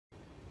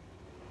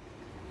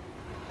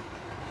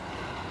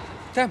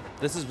Okay,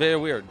 this is very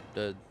weird.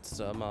 Yeah.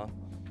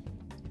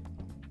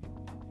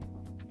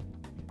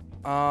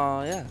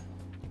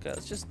 Okay,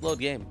 let's just load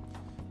game.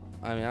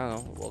 I mean, I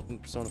don't know. Welcome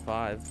to Persona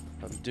 5.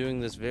 I'm doing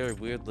this very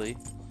weirdly.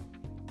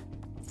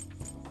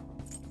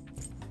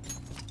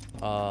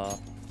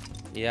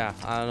 Yeah,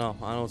 I don't know. I don't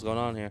know what's going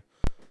on here.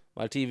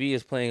 My TV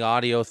is playing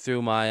audio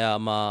through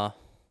my,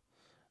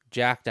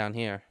 jack down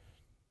here.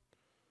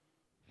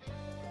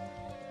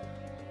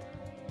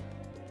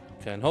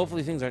 Okay, and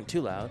hopefully things aren't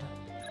too loud.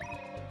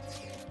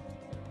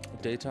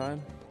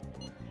 Daytime.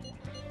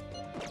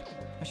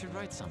 I should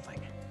write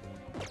something.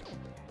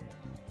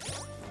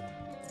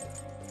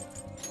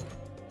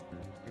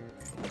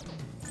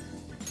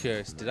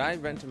 Curious, did I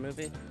rent a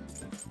movie?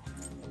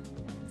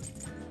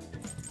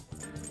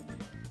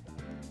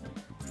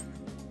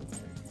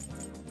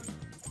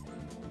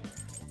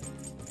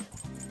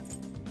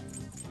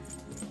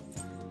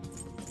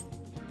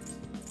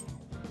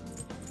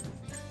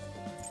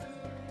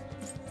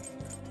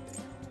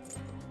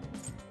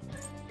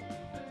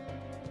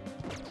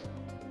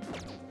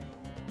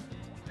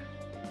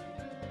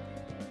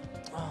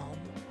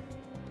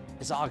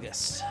 It's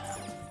August.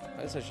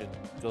 I guess I should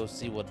go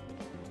see what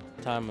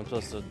time I'm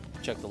supposed to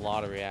check the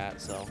lottery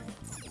at, so.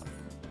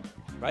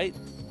 Right?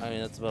 I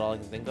mean, that's about all I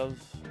can think of.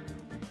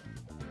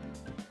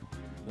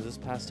 Is this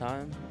past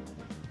time?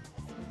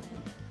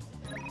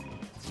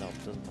 No,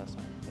 it doesn't pass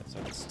time. Okay, so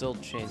I can still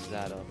change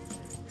that up.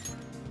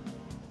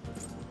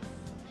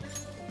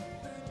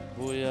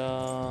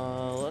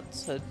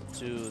 Let's head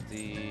to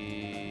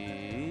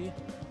the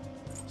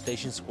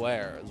Station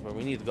Square is where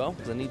we need to go,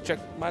 because I need to check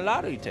my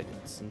lottery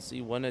tickets and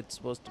see when it's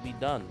supposed to be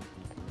done.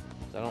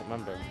 I don't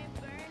remember.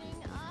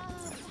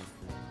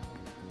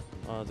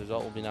 The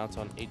result will be announced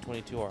on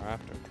 8/22 or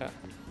after. Okay.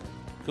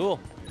 Cool.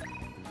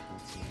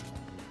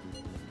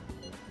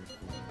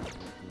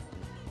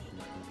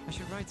 I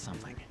should write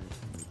something.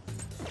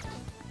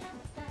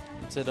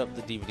 Let's hit up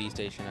the DVD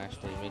station,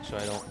 actually. Make sure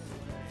I don't...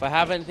 If I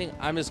have anything,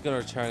 I'm just going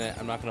to return it.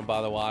 I'm not going to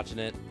bother watching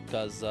it,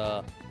 because,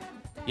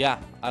 yeah,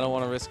 I don't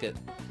want to risk it.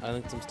 I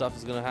think some stuff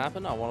is going to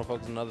happen. I want to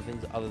focus on other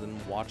things other than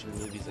watching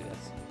movies, I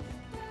guess.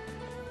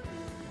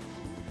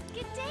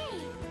 Good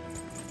day.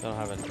 I don't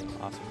have anything.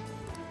 Awesome.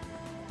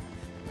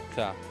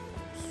 Okay.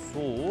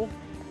 So,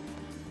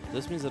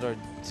 this means that our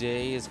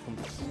day is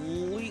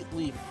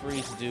completely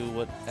free to do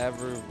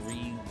whatever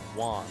we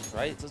want,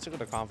 right? So let's check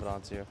out our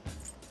confidants here.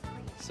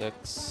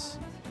 6.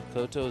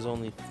 Koto is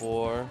only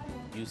 4.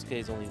 Yusuke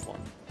is only 1.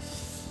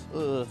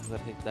 Ugh,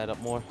 gotta pick that up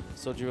more.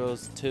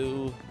 Sojiro's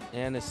 2.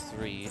 Ann is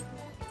 3.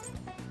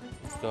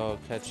 Go.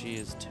 Kechi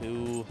is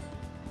 2.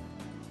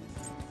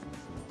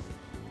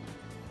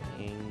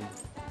 King.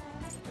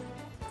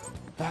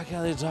 Back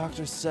alley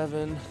doctor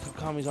 7.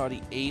 Kakami's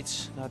already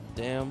 8. God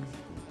damn.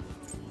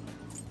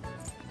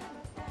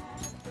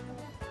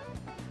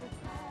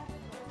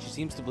 She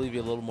seems to believe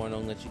you a little more,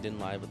 knowing that she didn't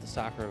lie about the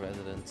Sakura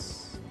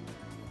residence.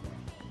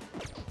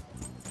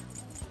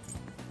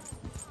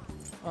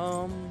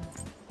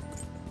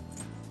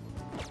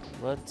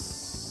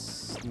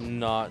 Let's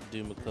not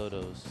do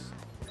Makoto's.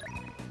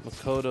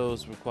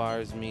 Makoto's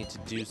requires me to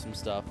do some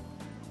stuff.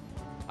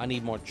 I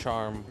need more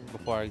charm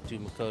before I do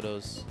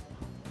Makoto's.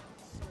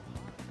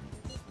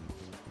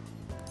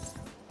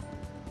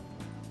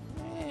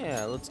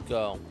 Yeah, let's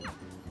go.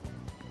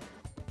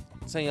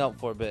 Let's hang out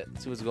for a bit,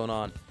 see what's going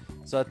on.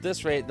 So at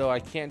this rate, though, I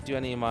can't do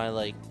any of my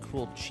like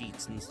cool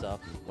cheats and stuff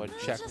or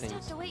check Just things.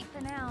 have to wait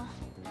for now.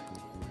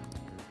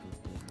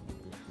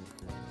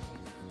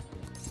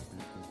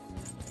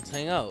 Let's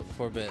hang out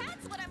for a bit.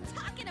 That's what I'm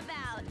talking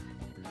about.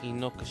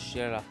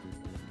 Inokashira.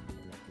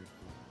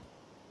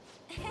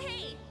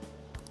 Hey.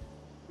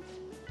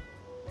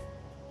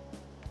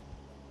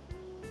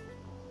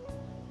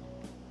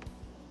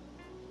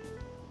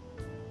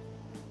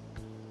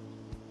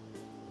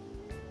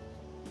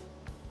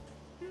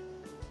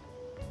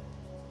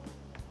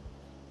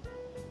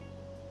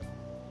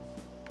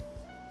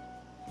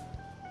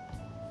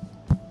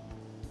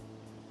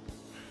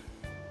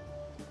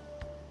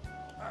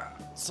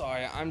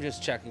 Sorry, I'm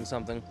just checking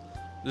something.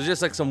 There's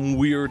just like some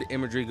weird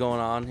imagery going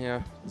on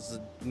here. This is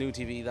a new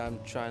TV that I'm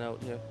trying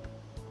out here.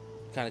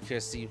 Kind of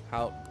curious to see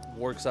how it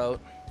works out.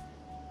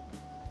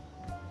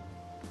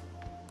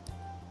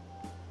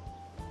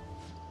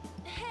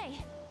 Hey.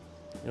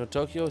 You know,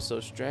 Tokyo is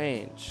so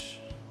strange.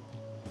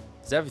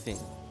 It's everything.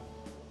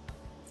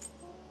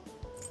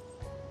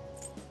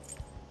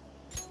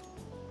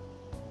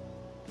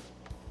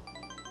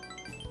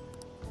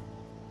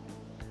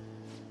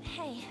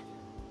 Hey.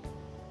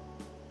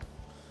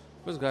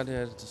 Who's got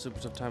here to super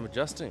tough time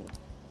adjusting?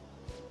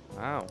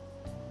 Wow.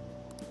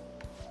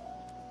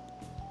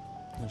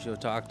 And she'll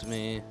talk to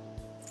me.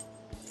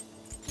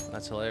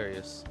 That's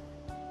hilarious.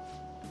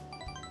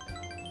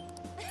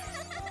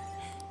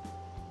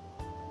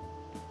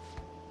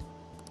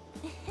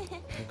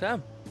 Okay.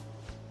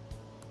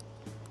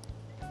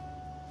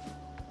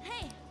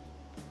 Hey.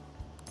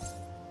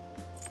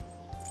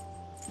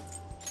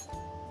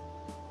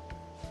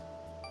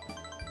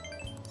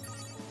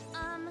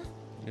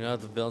 You know,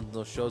 the villains in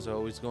those shows are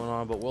always going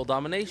on about world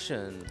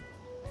domination.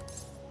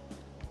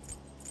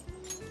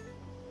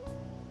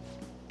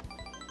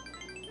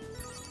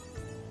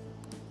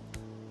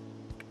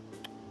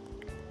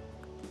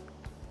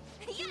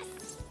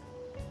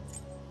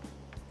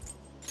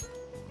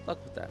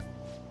 luck with that.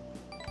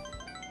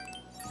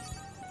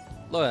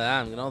 Look at that,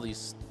 I'm getting all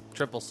these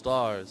triple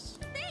stars.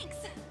 Thanks.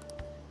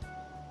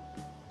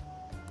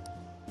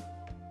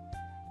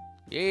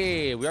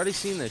 Yay, we already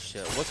seen this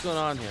shit. What's going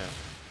on here?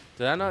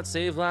 Did I not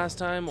save last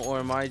time, or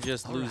am I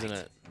just losing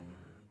it?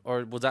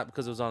 Or was that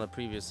because it was on a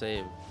previous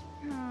save?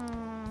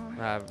 I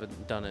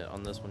haven't done it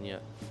on this one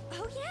yet.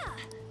 Oh yeah.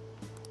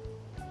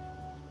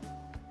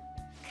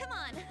 Come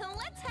on,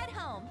 let's head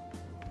home.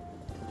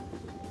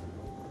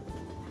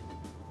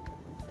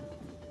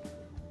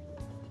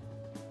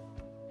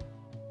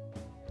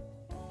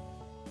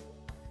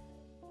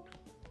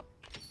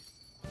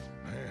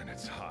 Man,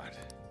 it's hot.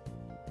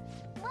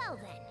 Well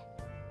then.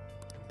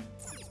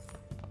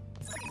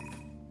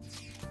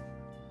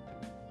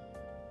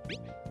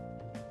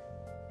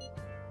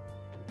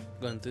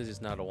 Good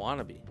enthusiast, not a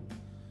wannabe.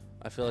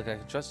 I feel like I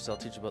can trust you, so I'll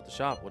teach you about the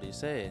shop. What do you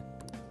say?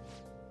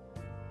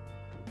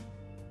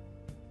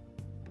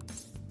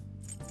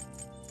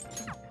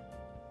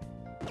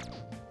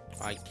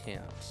 I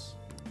can't.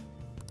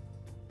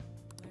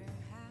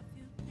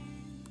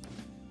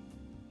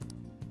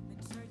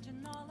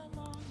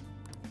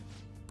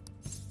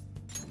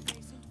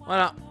 Why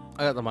not?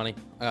 I got the money.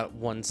 I got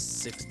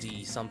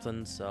 160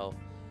 something, so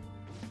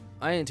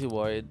I ain't too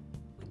worried.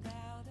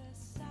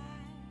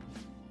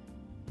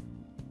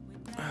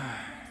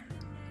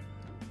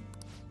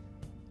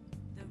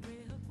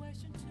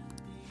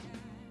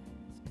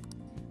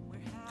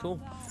 Cool.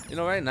 You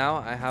know, right now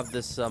I have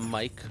this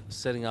mic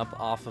sitting up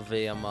off of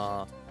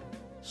a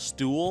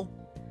stool,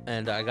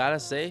 and I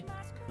gotta say,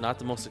 not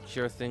the most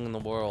secure thing in the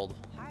world.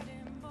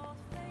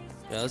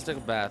 Yeah, let's take a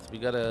bath. We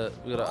gotta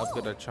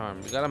upgrade our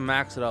charm. We gotta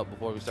max it up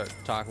before we start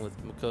talking with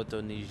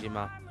Makoto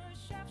Nijima.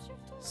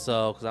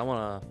 So, cause I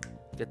wanna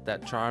get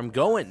that charm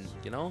going,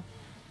 you know?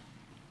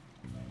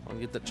 I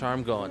wanna get that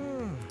charm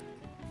going.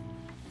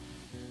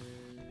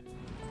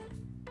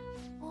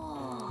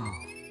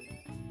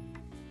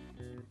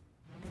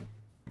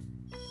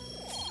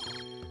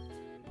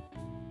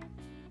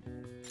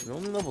 You're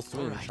only level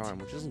 3 in charm,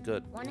 which isn't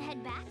good. Wanna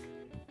head back?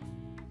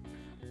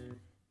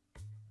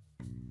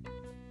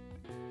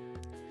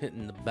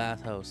 Hitting the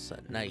bathhouse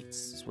at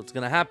nights is what's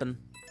gonna happen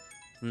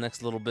in the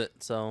next little bit,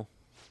 so.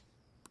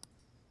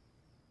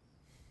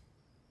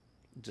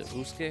 Is it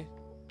Usuke?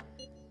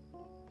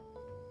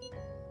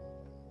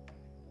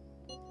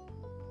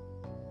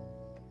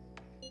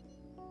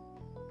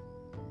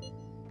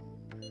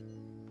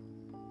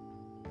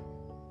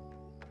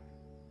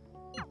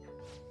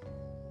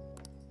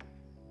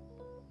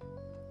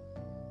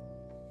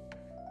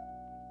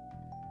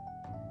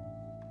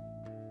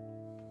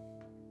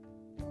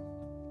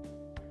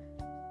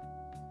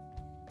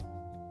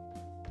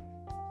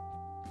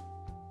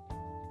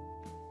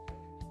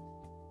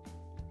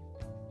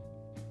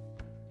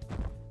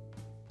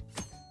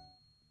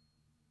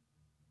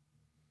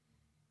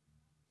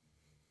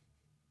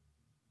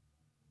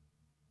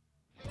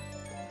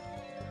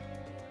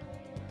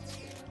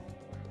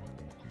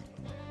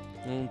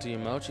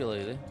 Team Mochi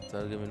lately.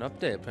 Thought I'd give him an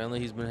update. Apparently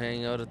he's been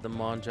hanging out at the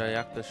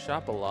Monjayaka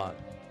shop a lot.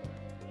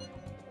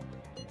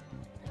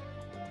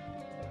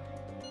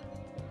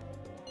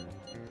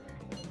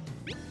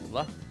 Good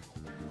luck.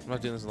 I'm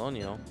not doing this alone,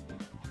 you know.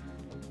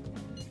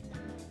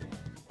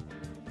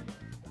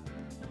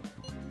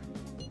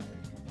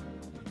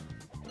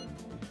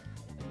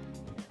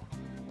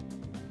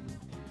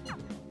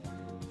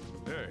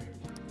 Hey.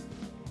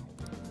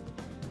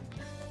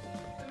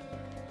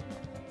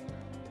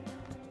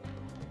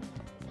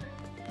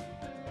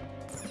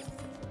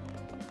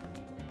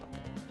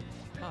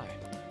 Hi.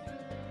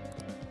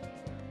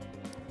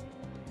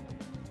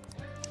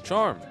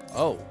 Charm.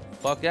 Oh,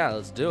 fuck yeah,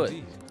 let's do it.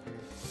 Indeed.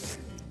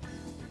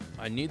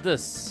 I need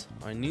this.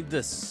 I need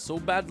this so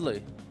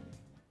badly.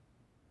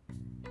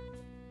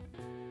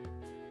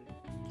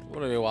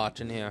 What are you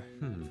watching here?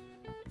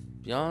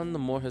 Beyond the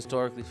more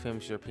historically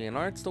famous European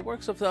arts, the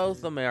works of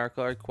South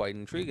America are quite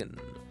intriguing.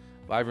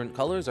 Vibrant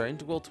colors are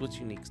integral to its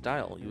unique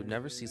style. You would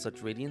never see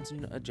such radiance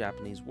in a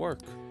Japanese work.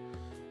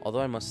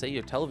 Although I must say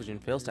your television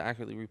fails to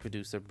accurately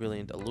reproduce their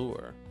brilliant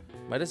allure.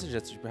 Might I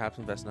suggest you perhaps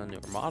invest in a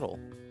newer model?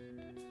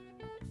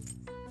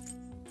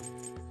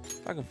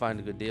 If I can find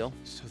a good deal.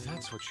 So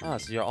that's what you Ah,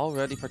 so you're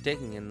already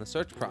partaking in the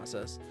search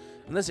process.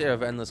 In this era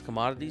of endless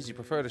commodities, you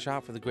prefer to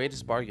shop for the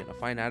greatest bargain, a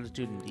fine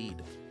attitude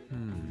indeed.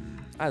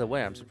 Either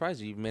way, I'm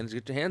surprised you even managed to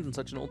get your hands on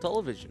such an old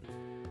television.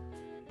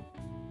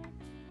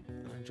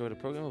 I enjoyed a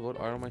program about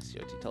art on my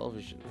CRT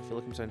television. I feel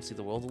like I'm starting to see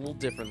the world a little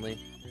differently.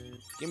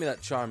 Give me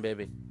that charm,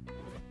 baby.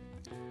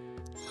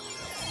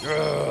 I'm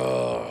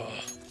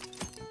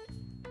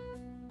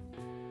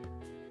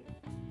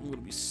gonna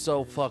be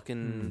so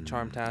fucking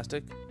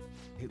charmtastic.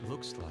 It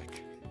looks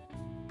like.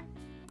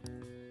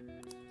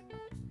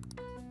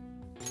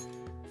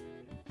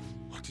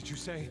 What did you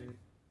say?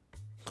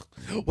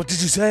 What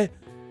did you say?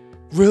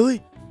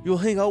 Really? You'll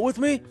hang out with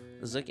me?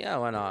 I was like, yeah,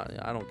 why not?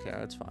 I don't care.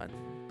 It's fine.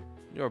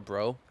 You're a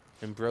bro,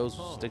 and bros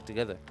stick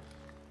together.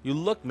 You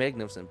look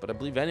magnificent, but I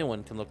believe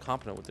anyone can look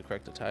competent with the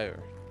correct attire.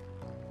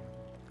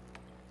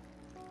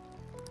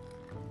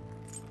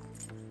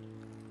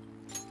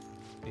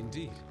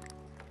 Indeed.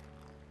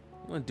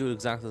 I'm gonna do it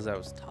exactly as I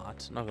was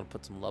taught. I'm not gonna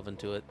put some love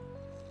into it.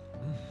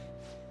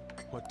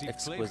 What deep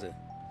flavor. Exquisite.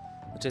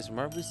 It tastes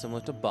remarkably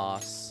similar to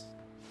Boss.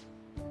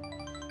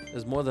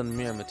 It's more than a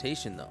mere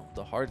imitation, though.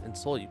 The heart and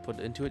soul you put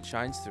into it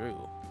shines through.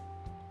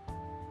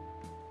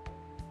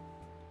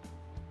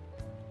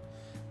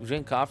 We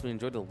drank coffee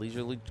and enjoyed a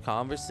leisurely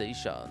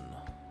conversation.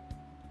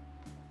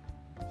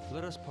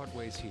 Let us part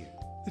ways here.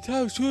 The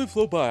time's truly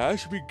flown by. I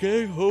should be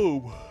getting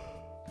home.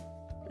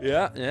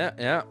 Yeah.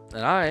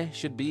 And I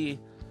should be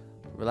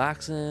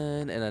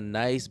relaxing in a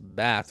nice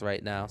bath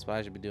right now. That's what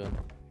I should be doing.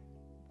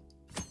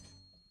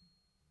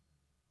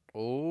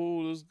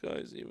 Oh, this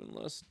guy's even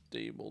less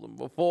stable than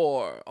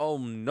before. Oh,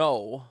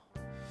 no.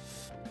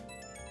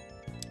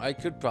 I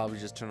could probably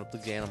just turn up the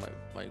gain on my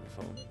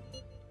microphone.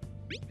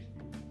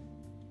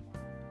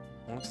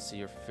 I want to see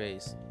your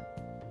face.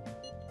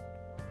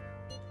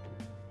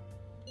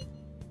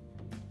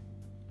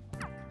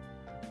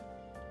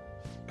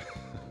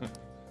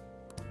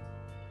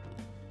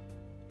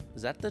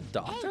 Is that the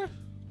doctor?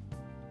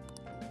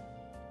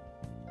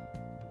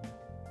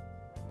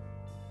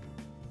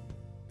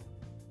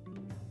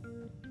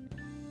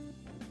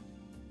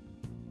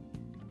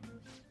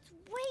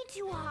 Way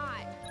too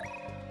hot.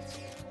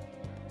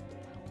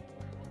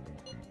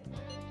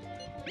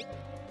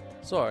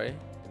 Sorry,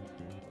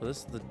 but this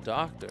is the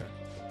doctor.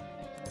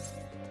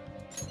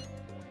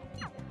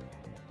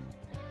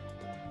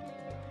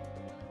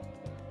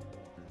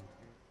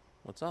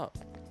 What's up?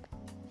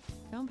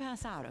 Don't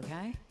pass out,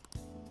 okay?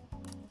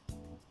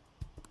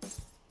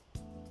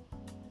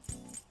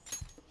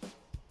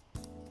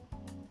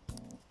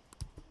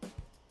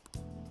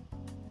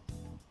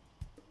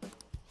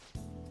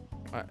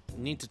 I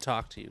need to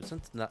talk to you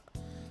since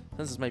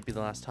this might be the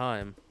last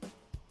time.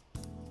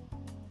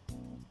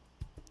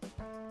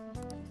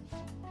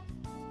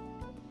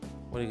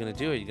 What are you gonna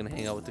do? Are you gonna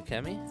hang out with the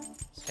Kemi?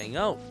 Let's hang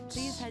out.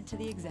 Please head to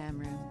the exam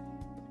room.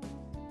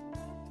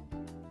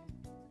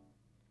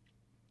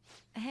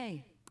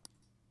 Hey,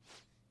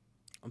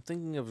 I'm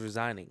thinking of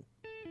resigning.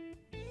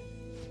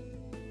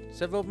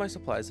 Several of my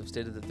suppliers have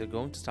stated that they're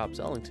going to stop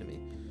selling to me.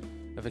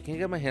 If I can't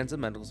get my hands on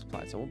medical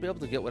supplies, I won't be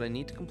able to get what I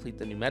need to complete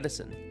the new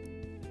medicine.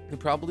 I'm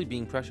probably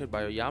being pressured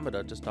by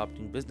Oyamada to stop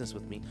doing business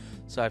with me,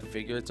 so I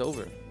figure it's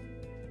over.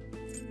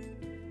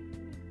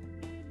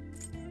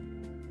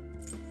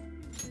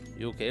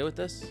 You okay with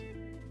this?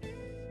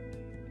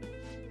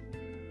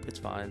 It's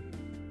fine.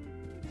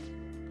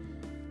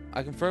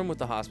 I confirmed with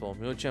the hospital.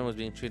 Miho-chan was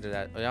being treated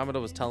at.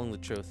 Oyamada was telling the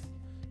truth.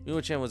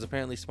 Miho-chan was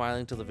apparently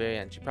smiling till the very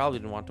end. She probably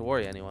didn't want to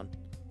worry anyone.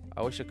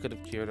 I wish I could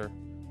have cured her.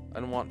 I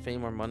didn't want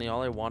fame or money.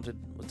 All I wanted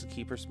was to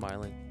keep her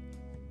smiling.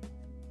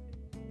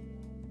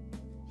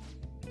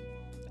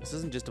 This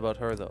isn't just about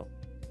her, though.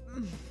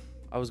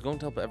 I was going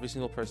to help every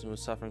single person who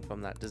was suffering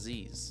from that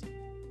disease.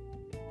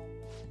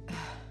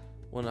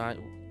 When I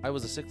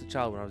was a sickly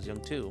child when I was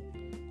young, too.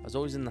 I was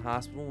always in the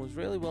hospital and was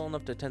rarely well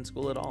enough to attend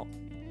school at all.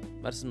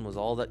 Medicine was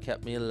all that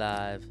kept me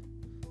alive.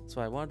 So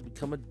I wanted to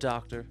become a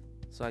doctor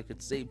so I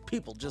could save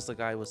people just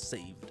like I was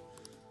saved.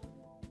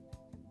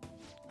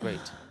 Great.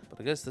 But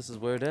I guess this is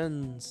where it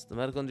ends. The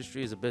medical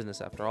industry is a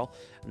business after all,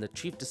 and the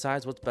chief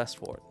decides what's best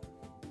for it.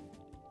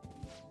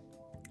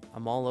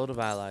 I'm all out of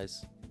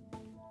allies.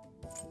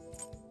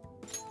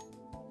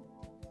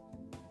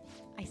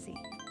 I see.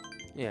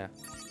 Yeah,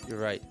 you're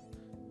right.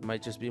 It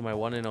might just be my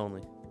one and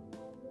only.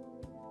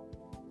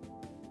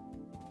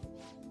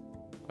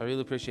 I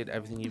really appreciate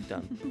everything you've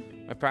done.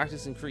 My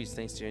practice increased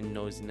thanks to your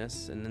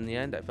noisiness, and in the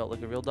end, I felt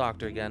like a real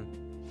doctor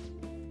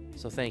again.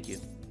 So thank you.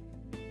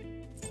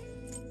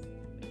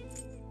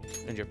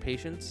 And your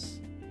patience?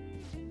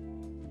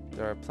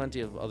 There are plenty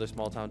of other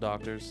small-town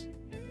doctors.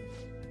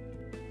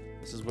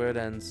 This is where it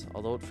ends,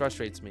 although it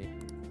frustrates me.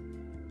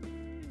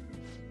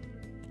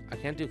 I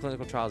can't do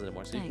clinical trials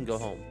anymore, so you can go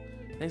home.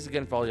 Thanks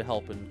again for all your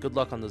help, and good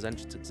luck on those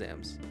entrance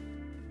exams.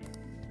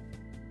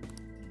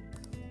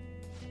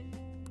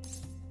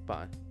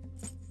 Bye.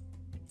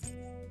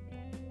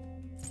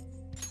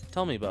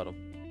 Tell me about him.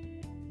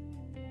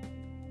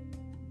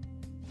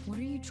 What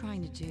are you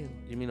trying to do?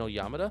 You mean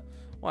Oyamada?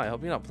 Why, I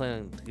hope you're not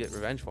planning to get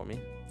revenge for me.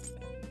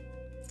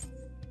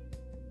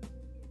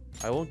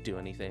 I won't do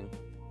anything.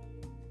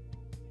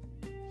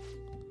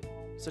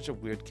 Such a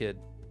weird kid.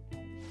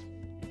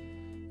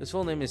 His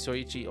full name is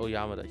Soichi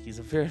Oyamada. He's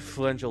a very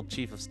influential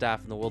chief of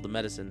staff in the world of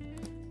medicine.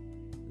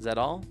 Is that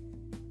all?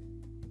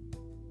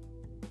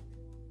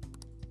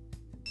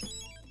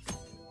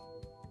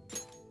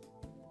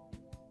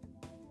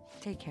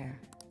 Take care.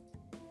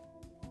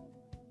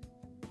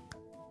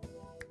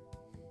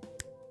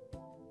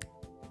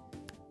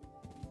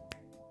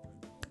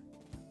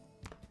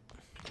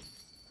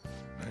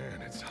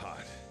 Man, it's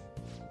hot.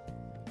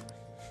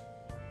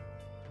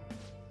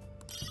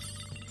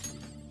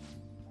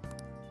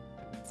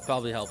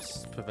 Probably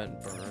helps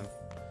prevent burn,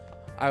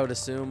 I would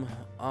assume.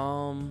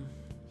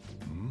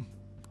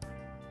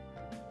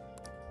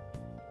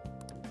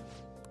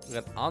 We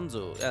got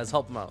Anzu. Yeah, let's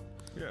help him out.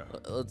 Yeah.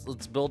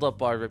 Let's build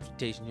up our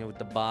reputation here with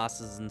the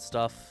bosses and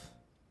stuff.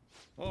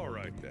 All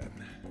right then.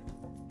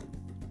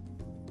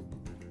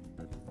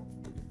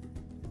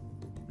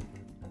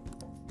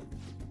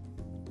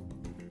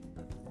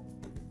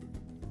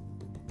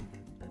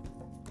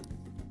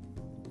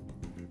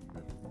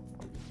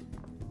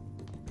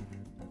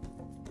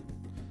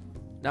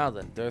 Now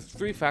then, there are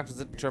 3 factors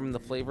that determine the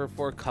flavor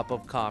for a cup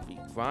of coffee: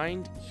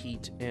 grind,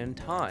 heat, and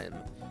time.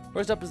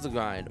 First up is the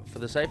grind. For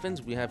the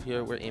siphons we have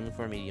here, we're aiming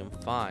for a medium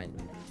fine.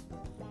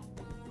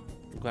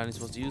 The grind is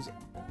supposed to use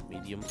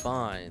medium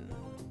fine.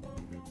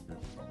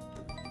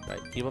 Right,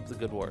 keep up the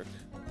good work.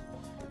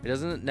 It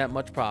doesn't net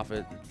much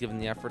profit, given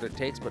the effort it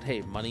takes, but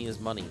hey, money is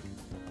money.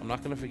 I'm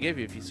not going to forgive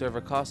you if you serve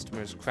our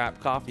customers crap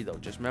coffee, though.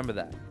 Just remember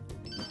that.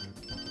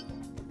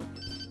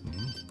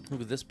 Who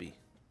could this be?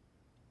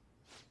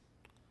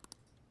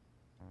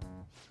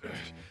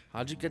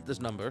 How'd you get this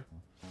number?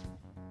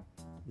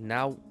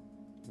 Now,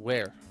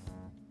 where?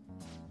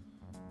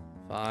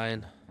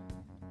 Fine.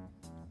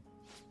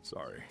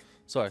 Sorry.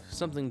 Sorry,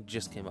 something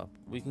just came up.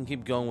 We can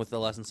keep going with the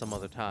lesson some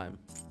other time.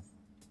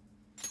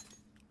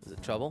 Is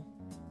it trouble?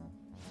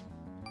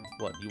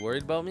 What, you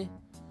worried about me?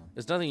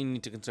 There's nothing you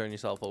need to concern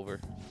yourself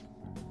over.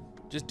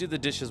 Just do the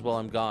dishes while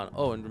I'm gone.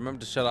 Oh, and remember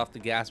to shut off the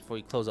gas before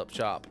you close up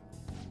shop.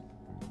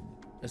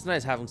 It's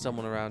nice having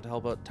someone around to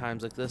help out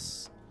times like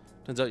this.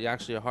 Turns out you're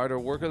actually a harder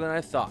worker than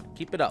I thought.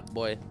 Keep it up,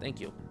 boy. Thank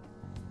you.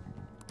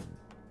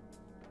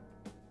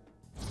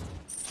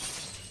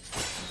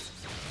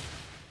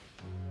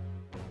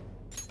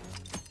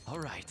 All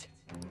right.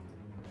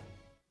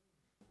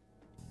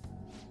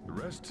 The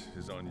rest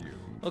is on you.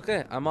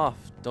 Okay, I'm off.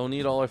 Don't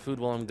eat all our food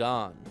while I'm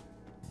gone.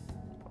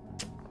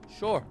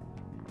 Sure.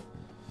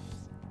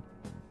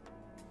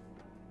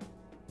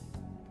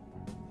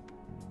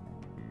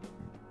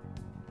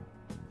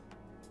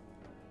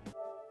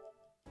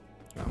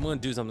 I'm gonna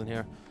do something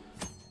here.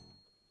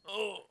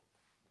 Oh.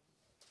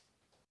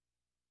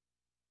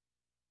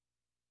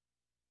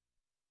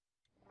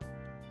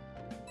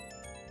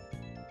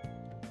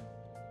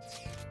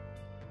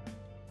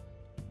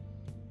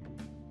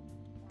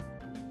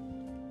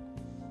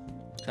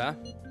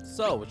 Okay,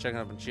 so we're checking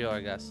up on Chio, I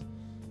guess.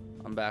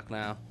 I'm back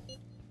now.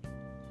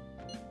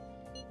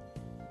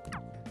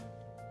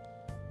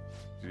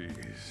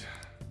 Jeez.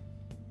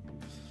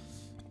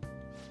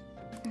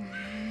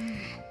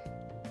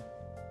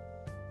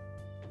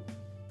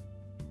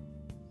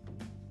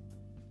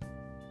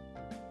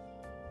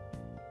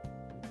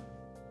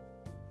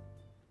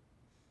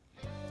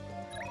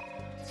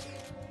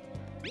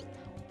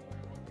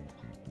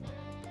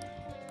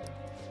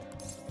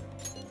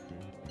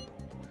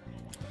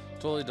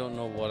 Totally don't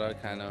know what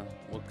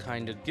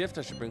kind of gift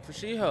I should bring for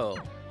Shiho.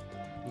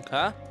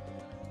 Okay.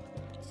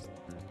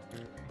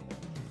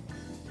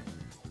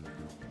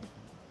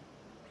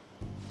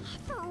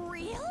 For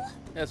real?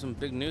 Yeah, some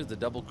big news. The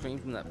double cream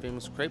from that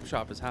famous crepe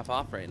shop is half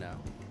off right now.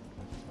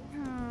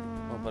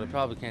 Oh, but I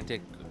probably can't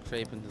take a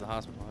crepe into the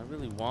hospital. I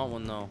really want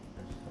one though.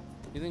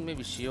 You think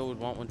maybe Shio would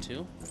want one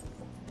too?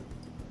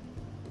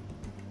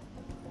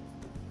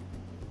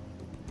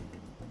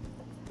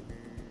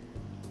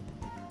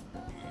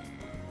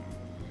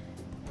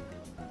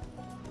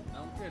 I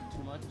don't care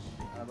too much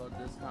about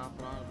this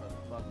confidant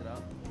if I fuck it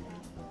up.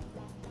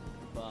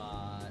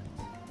 But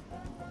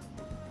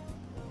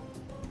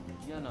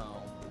you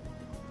know.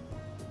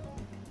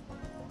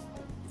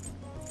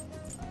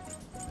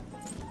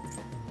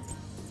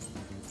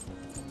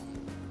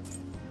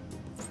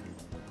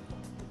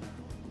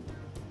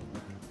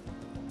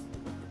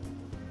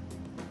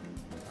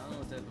 I don't know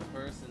what type of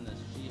person that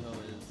Shiho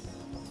is,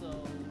 so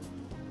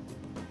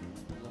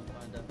we'll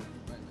find out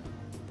right now.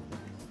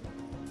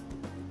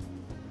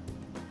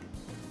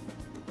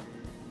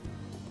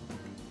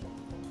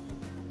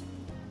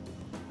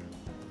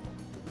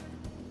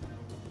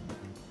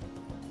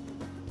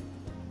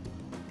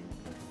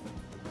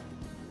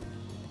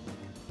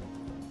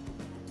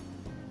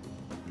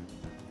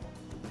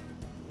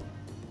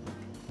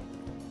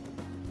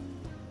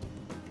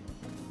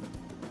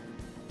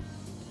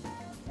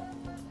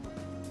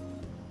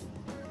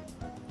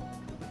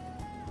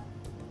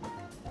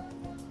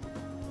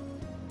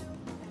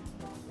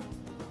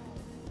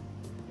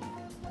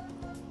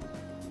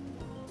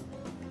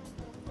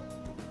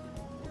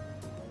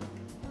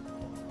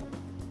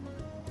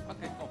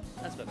 Okay, oh,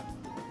 that's better.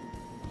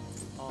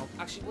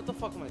 Actually, what the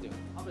fuck am I doing?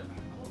 I'll be right back.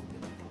 I'll go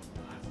get the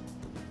glass.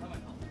 That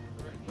might help.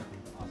 They're right here.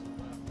 Awesome.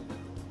 I have to do that.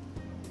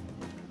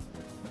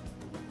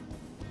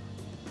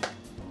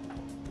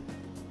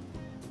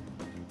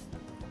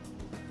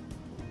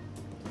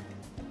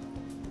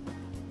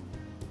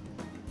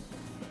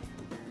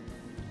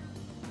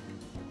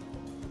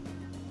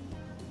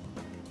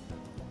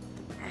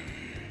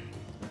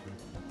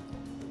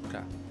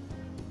 Okay.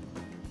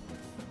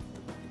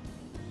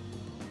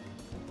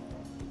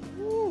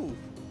 Woo!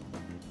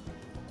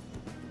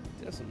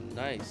 That's some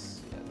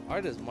nice. Yeah, the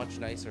art is much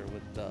nicer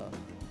with the,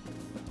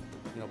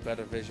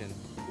 better vision.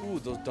 Ooh,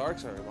 those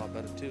darks are a lot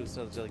better too.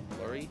 So it's like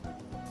blurry.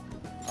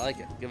 I like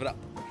it. Give it up.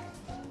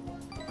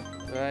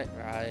 Right.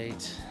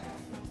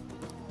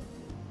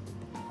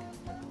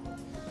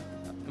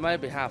 It might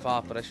be half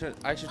off, but I should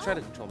try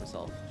to control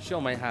myself.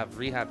 She'll might have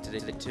rehab today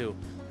too.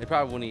 They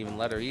probably wouldn't even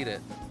let her eat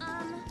it.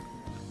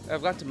 I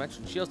forgot to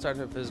mention, she'll start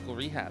her physical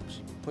rehab.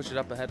 She pushed it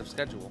up ahead of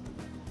schedule.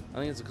 I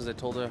think it's because I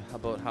told her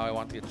about how I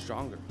want to get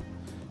stronger.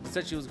 She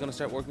said she was going to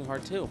start working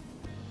hard too.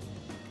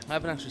 I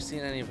haven't actually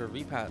seen any of her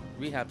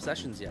rehab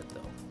sessions yet,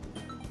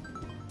 though.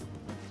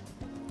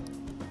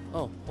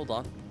 Oh, hold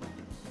on.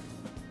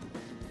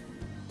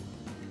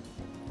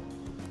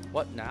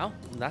 What now?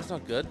 That's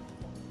not good.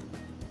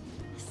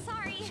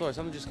 Sorry. Sorry,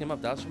 something just came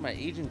up. That was from my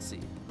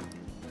agency.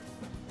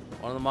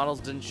 One of the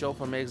models didn't show up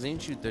for a magazine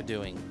shoot they're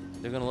doing.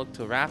 They're gonna look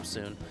to wrap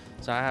soon,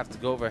 so I have to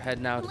go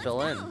overhead now to Let's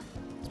fill in. go.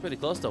 It's pretty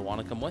close though.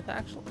 Want to come with,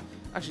 actually?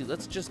 Actually,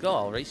 let's just go.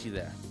 I'll race you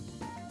there.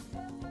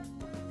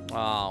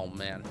 Oh,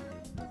 man.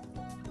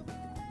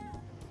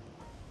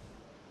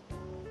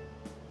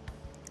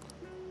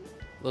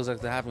 Looks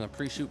like they're having a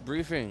pre-shoot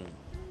briefing.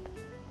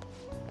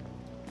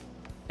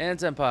 And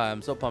Senpai,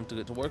 I'm so pumped to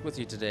get to work with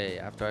you today.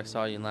 After I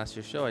saw you in last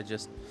year's show, I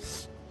just...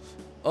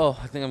 Oh,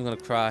 I think I'm gonna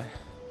cry.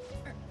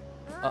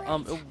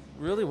 It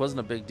really wasn't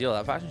a big deal.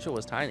 That fashion show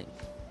was tiny.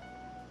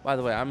 By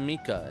the way, I'm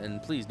Mika,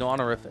 and please, no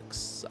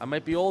honorifics. I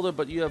might be older,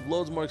 but you have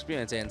loads more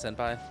experience, Ann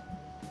Senpai.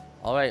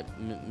 Alright,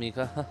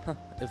 Mika.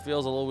 It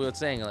feels a little weird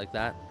saying it like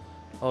that.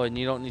 Oh, and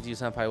you don't need to use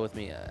Senpai with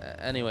me.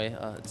 Anyway,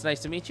 it's nice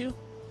to meet you.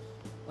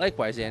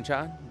 Likewise,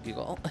 Ann-chan.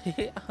 Giggle.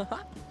 You're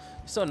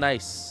so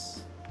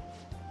nice.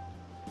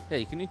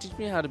 Hey, can you teach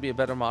me how to be a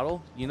better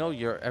model? You know,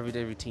 your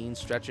everyday routines,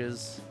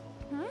 stretches.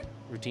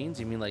 Routines?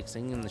 You mean like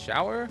singing in the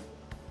shower?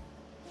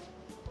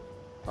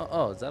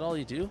 Oh, is that all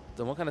you do?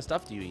 Then what kind of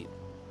stuff do you eat?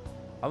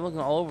 I'm looking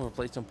all over the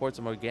place to import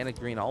some organic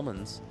green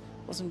almonds.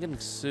 Plus, I'm getting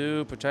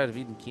super tired of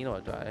eating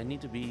quinoa. Do I need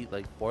to be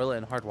like boil it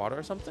in hard water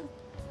or something?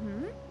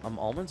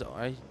 Almonds?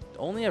 I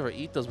only ever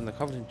eat those when they're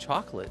covered in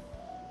chocolate.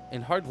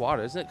 In hard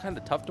water, isn't it kind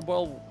of tough to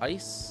boil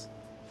ice?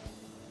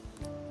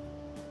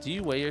 Do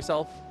you weigh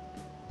yourself?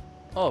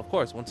 Oh, of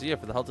course, once a year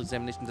for the health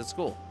examinations at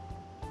school.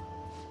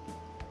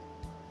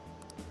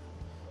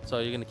 So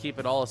you're gonna keep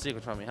it all a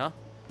secret from me, huh?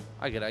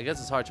 I get it. I guess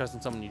it's hard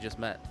trusting someone you just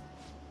met.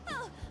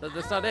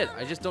 That's not it.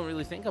 I just don't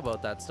really think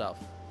about that stuff.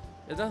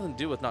 It has nothing to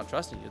do with not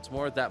trusting you. It's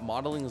more that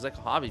modeling is like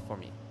a hobby for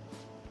me.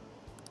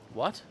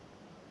 What?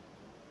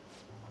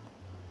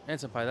 And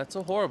Senpai, that's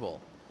so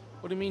horrible.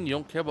 What do you mean you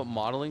don't care about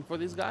modeling for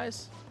these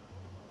guys?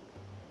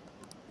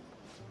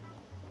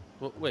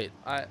 Wait,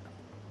 I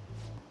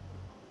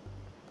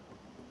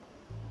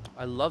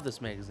love this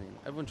magazine.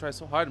 Everyone tries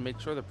so hard to make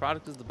sure the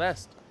product is the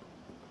best.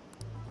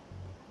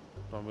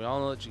 But we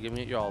all know that you're giving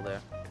it your all there.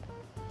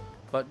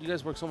 But you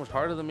guys work so much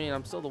harder than me, and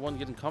I'm still the one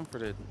getting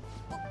comforted.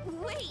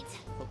 Wait.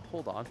 But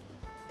hold on.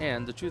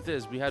 And the truth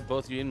is, we had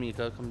both you and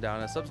Mika come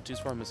down as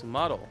substitutes for our missing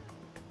model.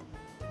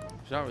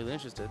 If you're not really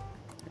interested.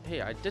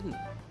 Hey, I didn't.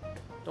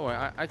 Don't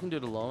worry, I can do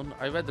it alone.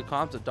 I read the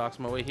comps at docs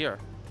on my way here.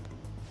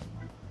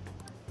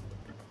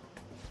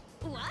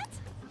 What?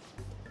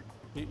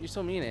 You're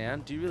so mean,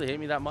 Anne. Do you really hate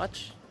me that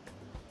much?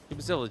 Keep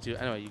it civil to you.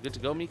 Anyway, you good to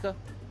go, Mika?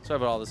 Sorry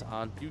about all this,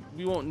 An.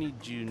 We won't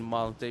need you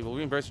modeling today. We'll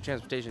reimburse your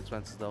transportation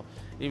expenses, though.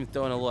 Even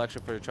throw in a little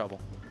extra for your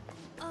trouble.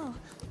 Oh.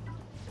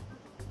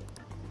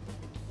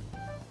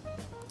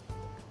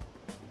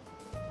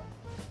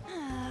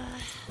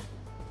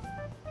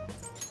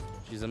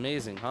 She's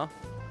amazing, huh?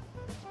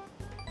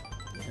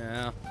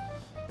 Yeah.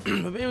 But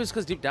maybe it's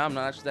because deep down I'm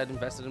not actually that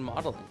invested in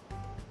modeling.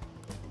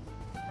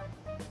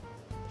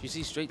 You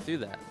see straight through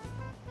that.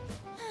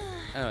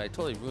 Anyway, I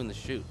totally ruined the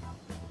shoot.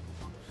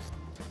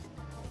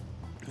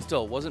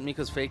 Still, wasn't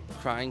Mika's fake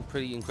crying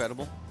pretty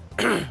incredible?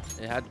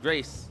 It had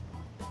grace.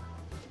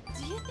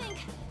 Do you think?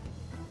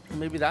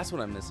 Maybe that's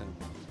what I'm missing.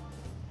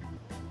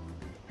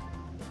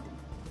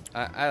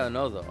 I don't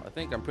know though. I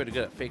think I'm pretty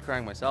good at fake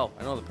crying myself.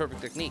 I know the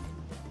perfect technique.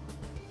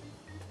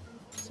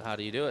 So how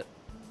do you do it?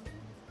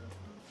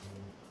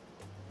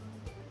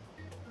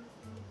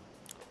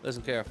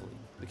 Listen carefully.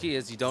 The key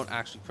is you don't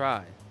actually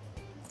cry.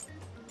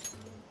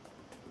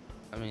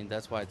 I mean,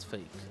 that's why it's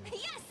fake.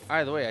 Yes.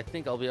 Either way, I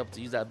think I'll be able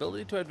to use that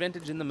ability to our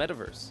advantage in the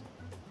metaverse.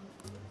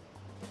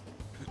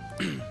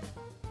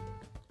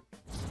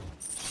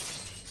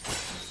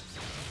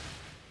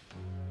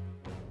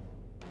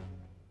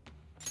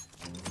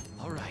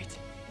 All right.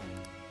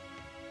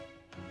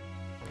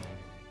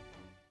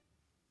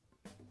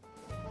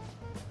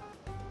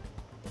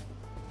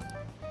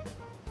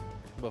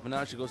 But for now,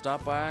 I should go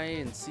stop by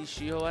and see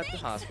Shio at the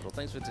hospital.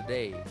 Thanks for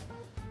today.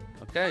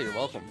 Okay, you're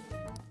welcome.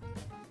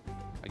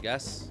 I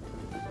guess.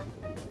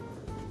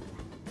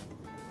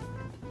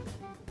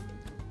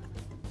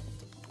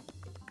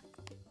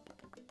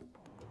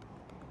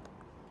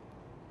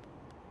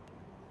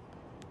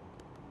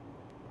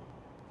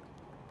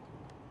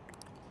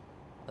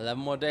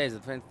 "11 more days. The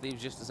defense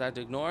thieves just decided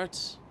to ignore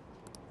it.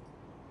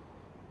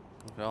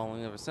 Okay,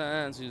 only ever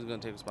since. Who's going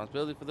to take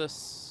responsibility for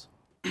this?"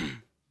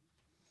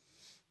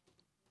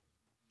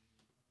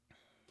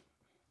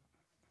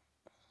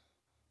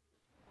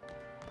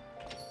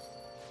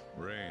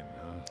 Rain,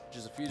 huh?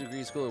 Just a few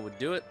degrees cooler would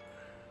do it.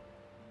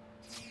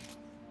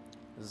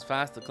 This is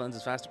fast. The cleanse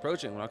is fast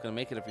approaching. We're not going to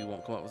make it if we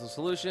won't come up with a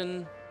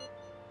solution.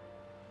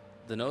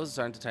 The nose is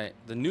starting to tighten.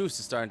 The noose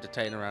is starting to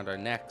tighten around our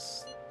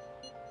necks.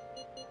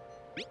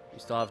 We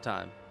still have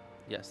time.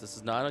 Yes, this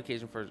is not an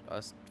occasion for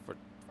us for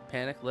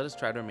panic. Let us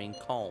try to remain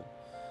calm.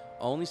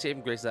 Only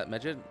saving grace is that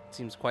Medjed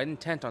seems quite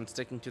intent on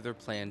sticking to their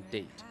planned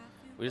date.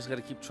 We just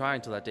gotta keep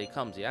trying till that day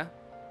comes, yeah?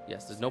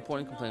 Yes, there's no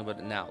point in complaining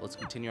about it now. Let's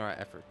continue our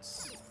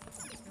efforts.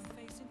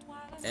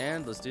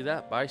 And let's do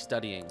that by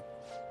studying.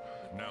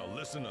 Now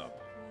listen up.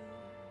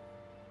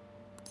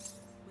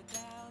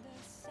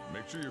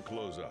 Make sure your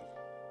clothes up.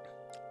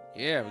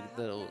 Yeah, we get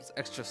those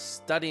extra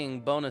studying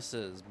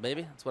bonuses,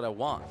 baby. That's what I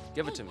want.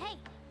 Give it to me. Hey,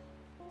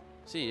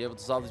 See, you're able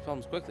to solve these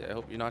problems quickly. I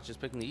hope you're not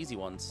just picking the easy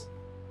ones.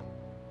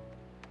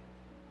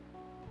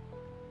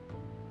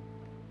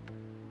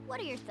 what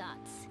are your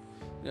thoughts?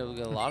 Yeah, we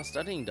got a lot of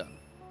studying done.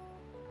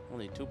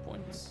 Only 2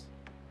 points.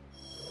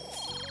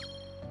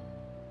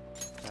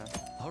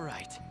 Okay. All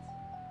right.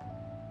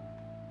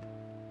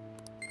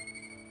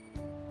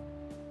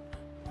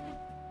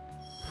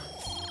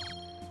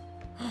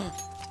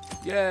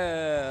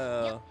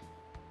 Yeah! Yep.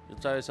 You'll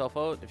tire yourself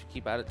out. If you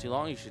keep at it too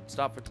long, you should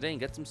stop for today and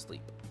get some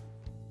sleep.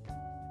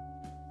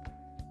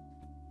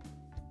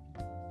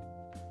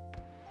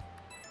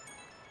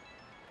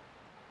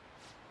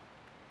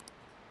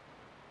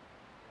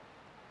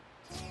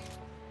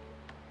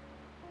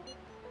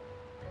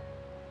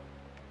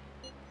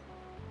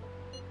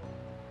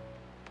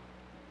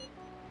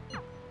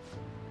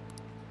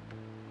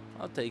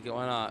 I'll take it.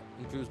 Why not?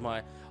 Improves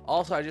my.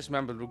 Also, I just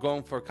remembered we're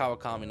going for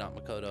Kawakami, not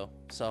Makoto.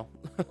 So,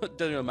 it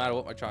doesn't even matter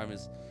what my charm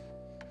is.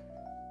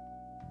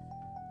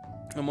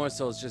 And more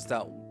so, it's just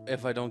that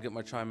if I don't get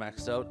my charm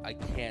maxed out, I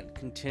can't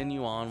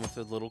continue on with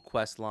the little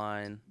quest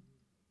line.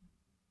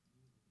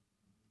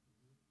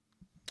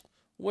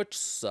 Which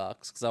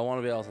sucks, because I want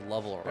to be able to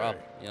level her up,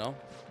 you know?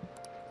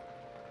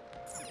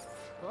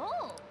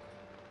 Oh.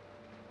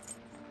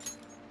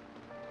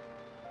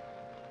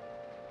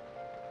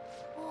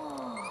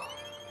 Oh.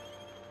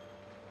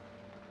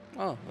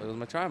 Oh, there goes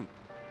my charm.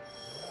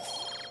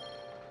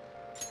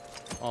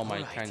 Oh, my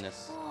Alright.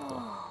 kindness. Cool.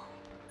 Oh.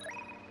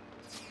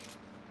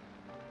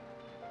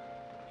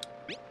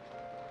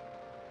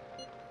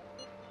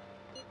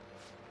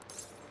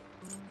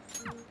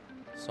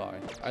 Sorry.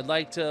 I'd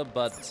like to,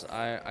 but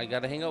I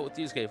gotta hang out with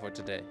Yusuke for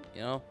today,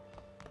 you know?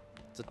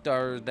 It's a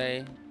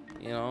Thursday,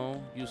 you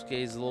know?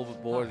 Yusuke's a little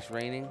bit bored, it's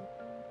raining.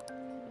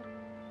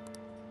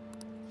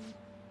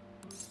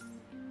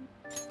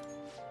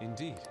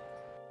 Indeed.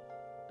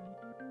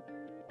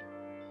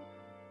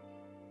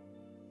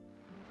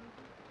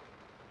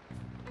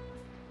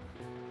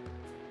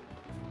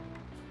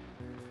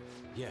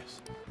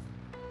 Yes.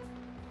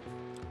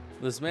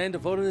 This man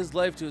devoted his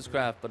life to his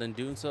craft, but in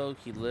doing so,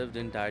 he lived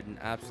and died in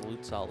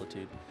absolute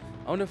solitude.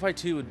 I wonder if I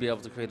too would be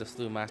able to create a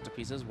slew of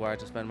masterpieces were I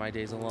to spend my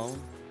days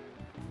alone.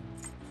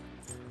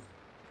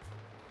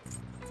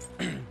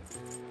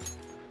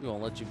 We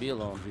won't let you be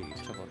alone.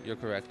 Chuckle. You're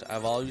correct.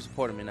 I've all you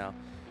supported me now.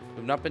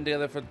 We've not been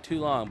together for too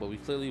long, but we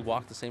clearly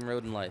walked the same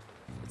road in life.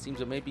 It seems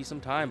it may be some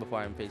time before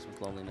I'm faced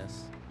with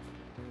loneliness.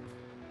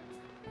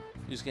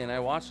 Yusuke and I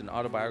watched an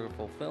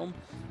autobiographical film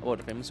about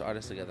a famous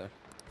artist together.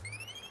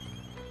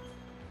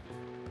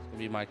 It's gonna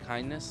be my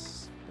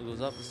kindness who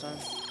goes up this time.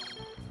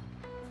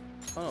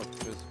 Oh no,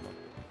 charisma.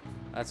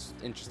 That's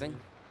interesting.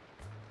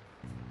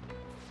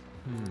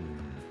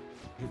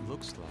 It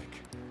looks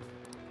like.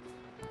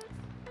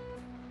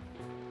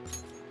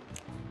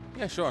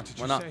 Yeah, sure. Did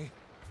Why you not? say?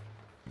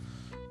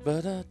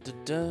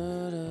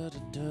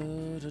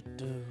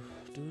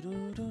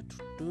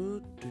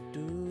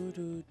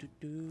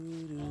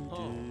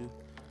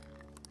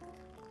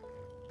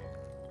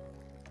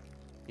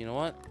 You know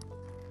what?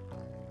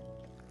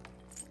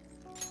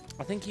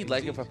 I think he'd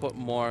like it if I put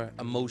more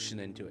emotion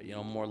into it, you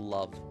know, more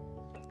love.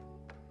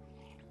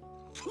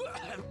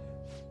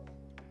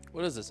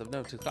 What is this? I've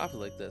never took coffee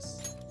like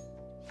this.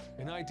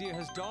 An idea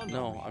has dawned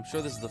on No, me. I'm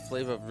sure this is the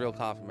flavor of real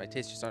coffee. My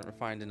taste just aren't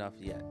refined enough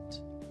yet.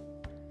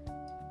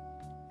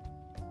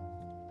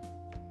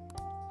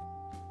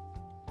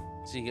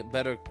 So you get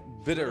better,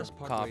 bitter Let us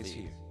part ways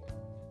coffee. here.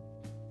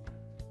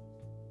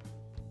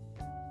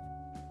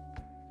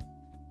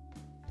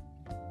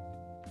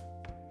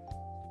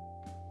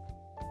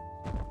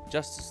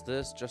 Justice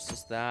this,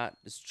 justice that.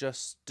 It's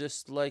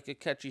justice like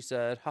Akechi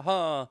said.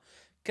 Haha.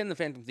 Can the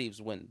Phantom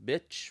Thieves win?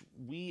 Bitch,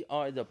 we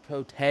are the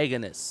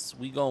protagonists.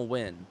 We gonna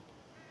win.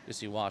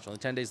 Just you watch. Only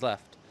 10 days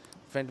left.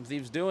 Phantom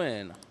Thieves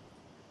doing.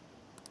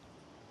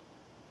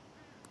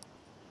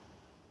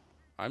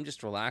 I'm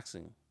just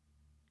relaxing.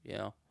 You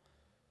know.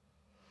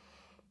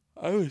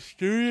 I was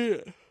doing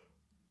it.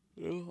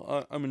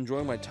 I'm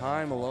enjoying my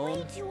time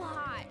alone. Way too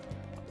hot.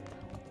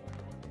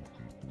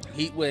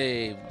 Heat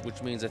wave,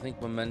 which means I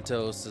think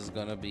Mementos is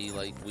gonna be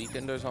like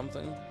weekend or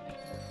something.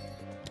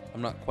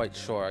 I'm not quite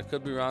sure. I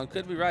could be wrong,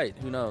 could be right.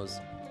 Who knows?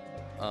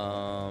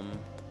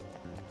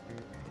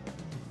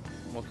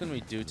 What can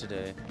we do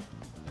today?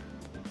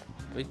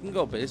 We can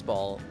go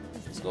baseball.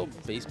 Let's go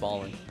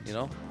baseballing, you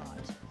know?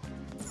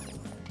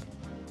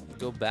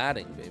 Go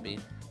batting, baby.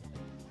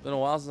 Been a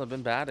while since I've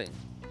been batting.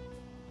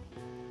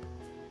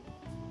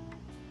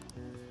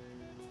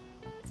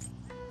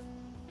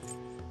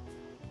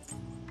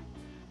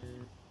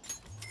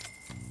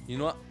 You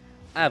know what?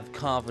 I have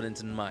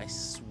confidence in my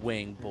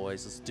swing,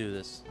 boys. Let's do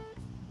this.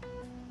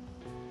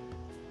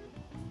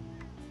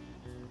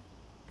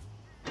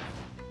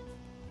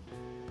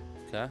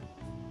 Okay.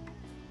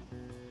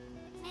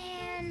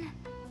 Man.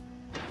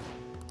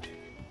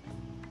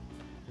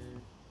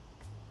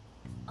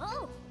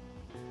 Oh.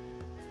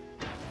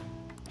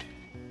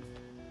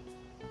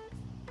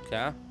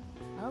 Okay.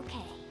 Okay.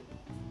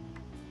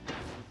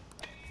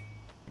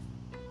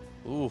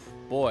 Oof,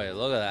 boy,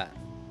 look at that.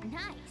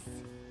 Nice.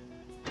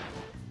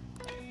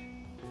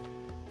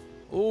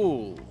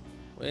 Ooh,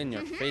 way in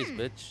your face,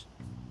 bitch.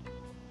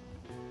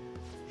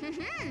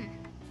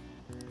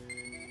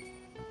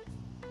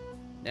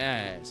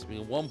 Nice. We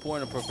get 1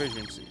 point of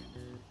proficiency.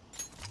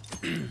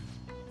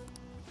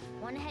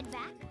 Wanna head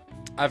back?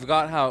 I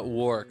forgot how it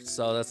worked,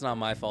 so that's not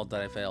my fault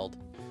that I failed.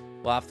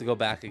 We'll have to go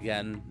back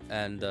again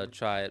and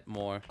try it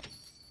more.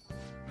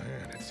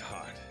 Man, it's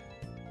hot.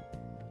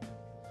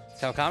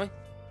 Kawakami?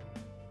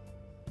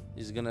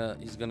 He's gonna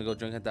go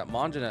drink at that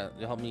Manjana.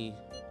 You help me.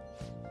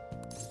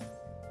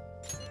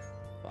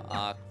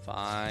 Fuck,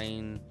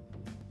 fine.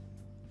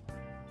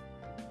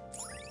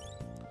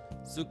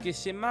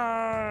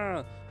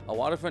 Tsukishima, a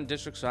waterfront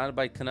district surrounded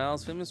by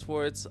canals, famous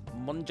for its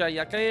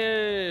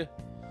manjayake.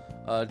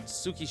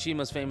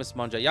 Tsukishima's famous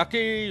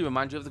manjayake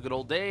reminds you of the good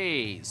old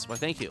days. Why,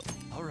 thank you.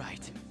 All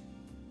right.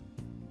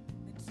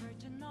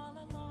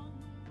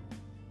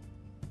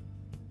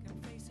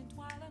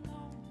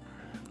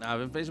 Now I've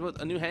been faced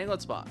with a new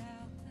hangout spot.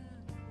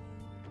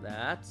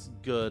 That's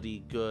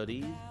goody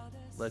goody.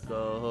 Like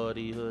a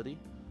hoodie hoodie.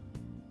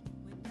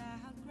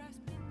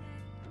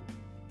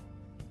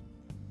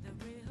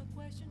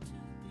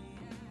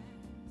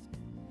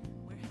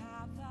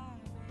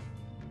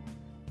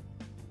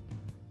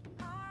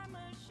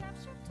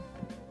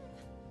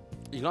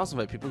 You can also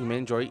invite people who may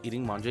enjoy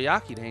eating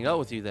manjayaki to hang out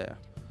with you there.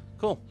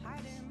 Cool.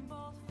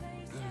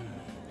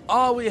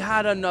 Oh, we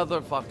had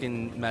another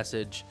fucking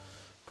message.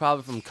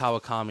 Probably from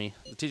Kawakami.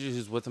 The teacher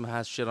who's with him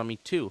has shit on me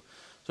too.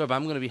 So if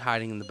I'm going to be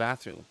hiding in the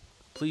bathroom.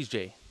 Please,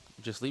 Jay.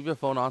 Just leave your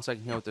phone on so I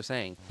can hear what they're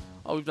saying.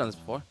 Oh, we've done this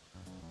before.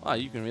 Wow,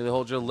 you can really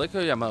hold your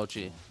liquor,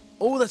 Yamauchi.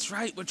 Oh, that's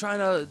right. We're trying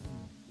to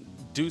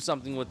do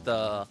something with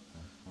the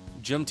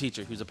gym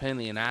teacher who's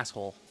apparently an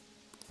asshole.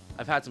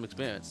 I've had some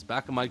experience.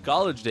 Back in my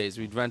college days,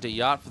 we'd rent a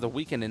yacht for the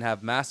weekend and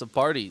have massive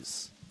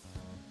parties.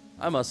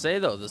 I must say,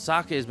 though, the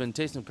sake has been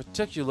tasting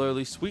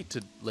particularly sweet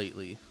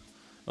lately.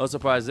 No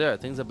surprise there.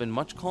 Things have been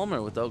much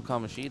calmer without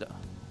Kamoshida.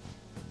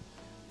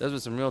 There's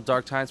been some real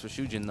dark times for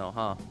Shujin, though,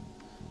 huh?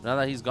 Now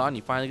that he's gone,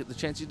 you finally get the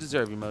chance you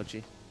deserve,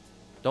 Yumochi.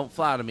 Don't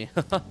flatter me.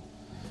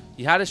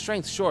 He had his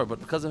strength, sure, but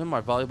because of him,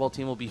 our volleyball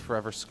team will be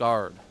forever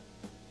scarred.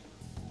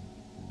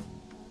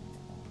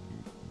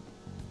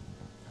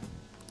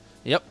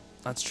 Yep,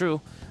 that's true.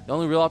 The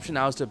only real option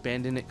now is to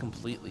abandon it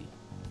completely.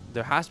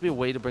 There has to be a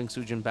way to bring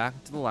Sujin back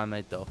into the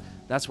limelight, though.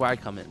 That's where I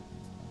come in.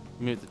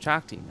 You mean with the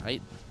track team,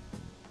 right?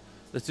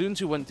 The students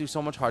who went through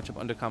so much hardship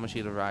under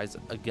Kamoshida rise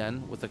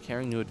again with a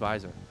caring new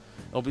advisor.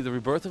 It'll be the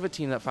rebirth of a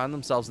team that found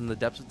themselves in the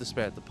depths of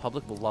despair. The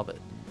public will love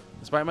it.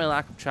 Despite my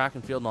lack of track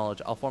and field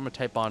knowledge, I'll form a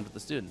tight bond with the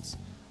students.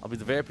 I'll be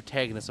the very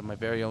protagonist of my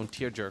very own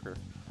tearjerker.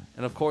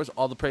 And of course,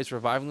 all the praise for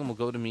reviving them will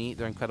go to me,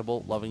 their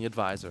incredible, loving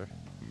advisor.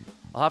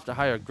 I'll have to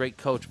hire a great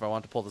coach if I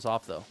want to pull this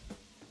off, though.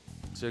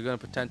 So you're going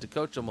to pretend to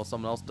coach them while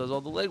someone else does all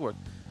the legwork.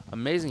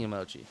 Amazing,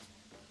 Emoji.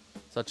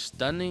 Such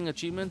stunning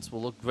achievements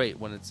will look great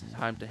when it's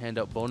time to hand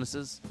out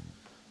bonuses.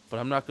 But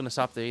I'm not going to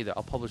stop there either.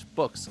 I'll publish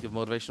books, give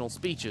motivational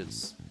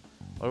speeches.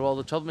 What about all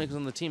the troublemakers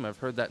on the team? I've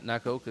heard that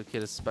Nakaoka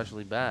kid is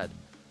especially bad.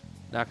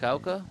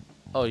 Nakaoka?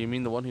 Oh, you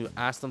mean the one who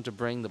asked them to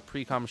bring the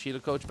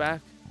pre-Kamoshida coach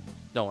back?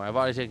 Don't worry, I've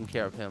already taken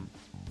care of him.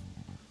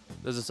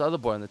 There's this other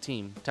boy on the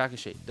team,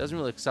 Takashi. Doesn't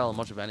really excel in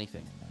much of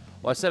anything.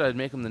 Well, I said I'd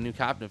make him the new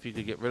captain if you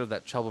could get rid of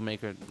that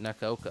troublemaker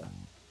Nakaoka.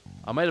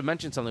 I might have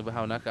mentioned something about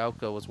how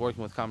Nakaoka was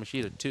working with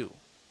Kamoshida too.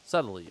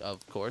 Subtly,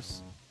 of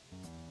course.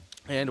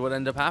 And what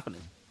ended up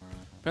happening?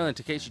 Apparently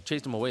Takeshi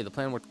chased him away. The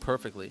plan worked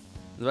perfectly.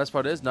 And the best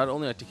part is, not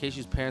only are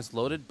Takeshi's parents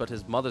loaded, but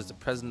his mother's the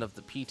president of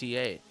the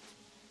PTA.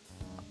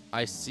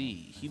 I see.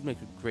 He'd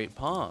make a great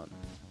pawn.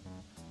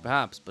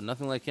 Perhaps, but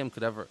nothing like him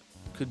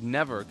could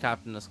never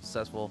captain a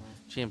successful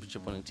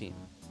championship-winning team.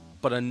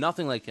 But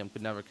nothing like him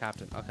could never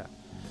captain. Okay.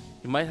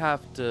 You might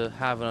have to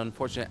have an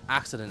unfortunate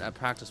accident at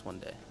practice one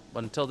day.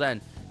 But until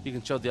then, you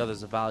can show the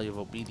others the value of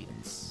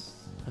obedience.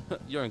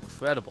 You're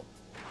incredible.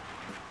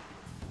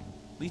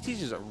 These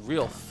teachers are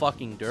real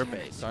fucking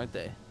dirtbags, aren't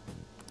they?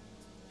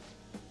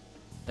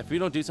 If we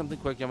don't do something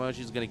quick,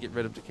 Yamauchi's gonna get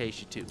rid of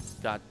Takeshi too.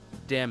 God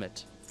damn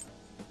it.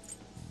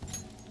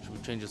 Should we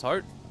change his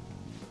heart?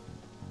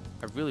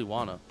 I really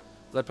wanna.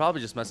 But I'd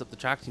probably just mess up the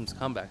track team's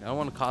comeback. I don't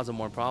want to cause them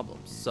more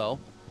problems. So,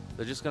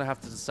 they're just gonna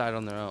have to decide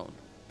on their own.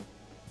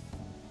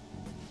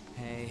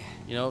 Hey.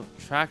 You know,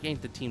 track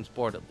ain't the team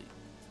sport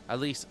at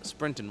least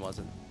sprinting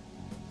wasn't.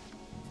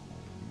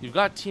 You've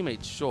got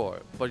teammates, sure,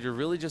 but you're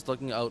really just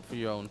looking out for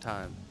your own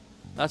time.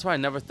 That's why I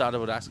never thought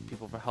about asking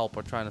people for help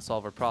or trying to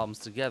solve our problems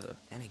together.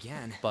 And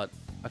again. But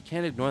I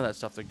can't ignore that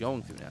stuff they're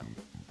going through now.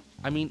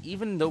 I mean,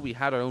 even though we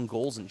had our own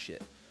goals and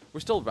shit, we're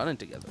still running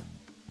together.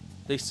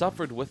 They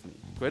suffered with me,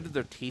 gritted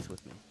their teeth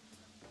with me.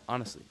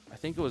 Honestly, I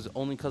think it was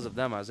only because of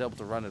them I was able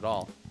to run at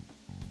all.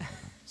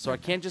 So I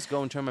can't just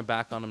go and turn my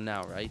back on them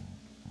now, right?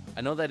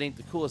 I know that ain't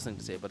the coolest thing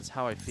to say, but it's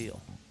how I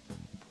feel.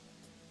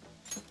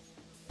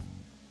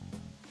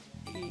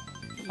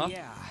 Huh?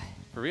 Yeah.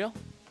 For real?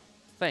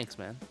 Thanks,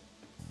 man.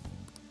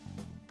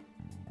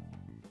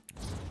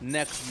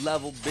 Next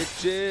level,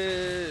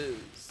 bitches.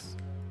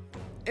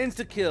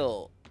 Insta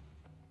kill.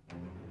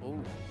 Oh.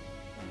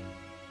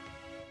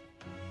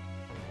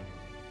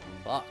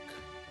 Fuck.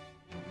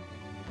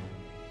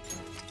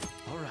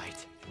 All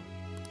right.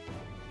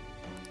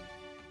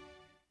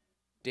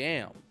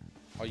 Damn.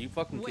 Are you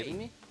fucking kidding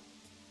me?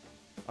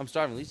 I'm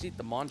starving. At least eat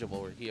the manja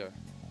while we're here.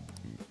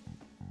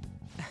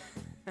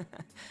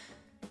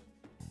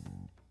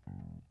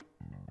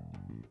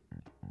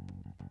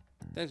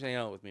 Thanks for hanging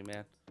out with me,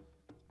 man.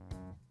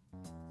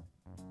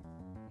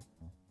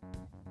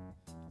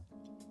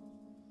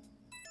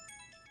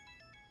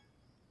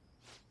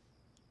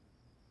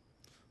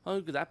 How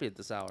could that be at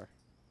this hour?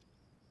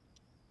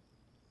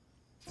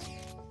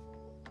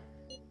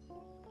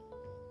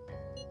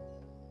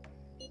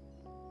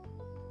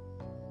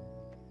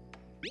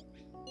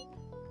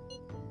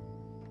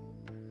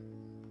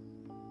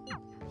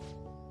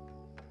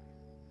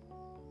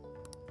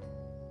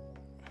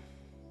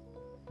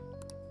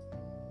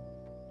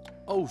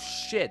 Oh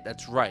shit,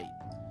 that's right.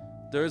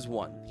 There's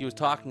one. He was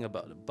talking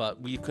about it, but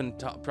we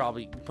couldn't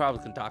probably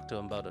couldn't talk to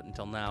him about it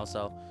until now,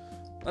 so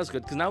that's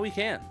good, because now we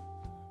can.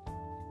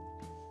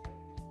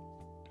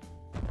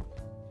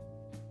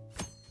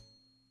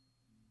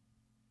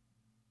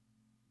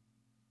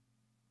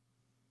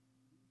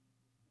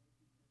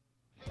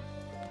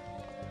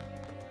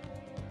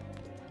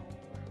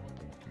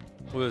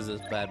 Who is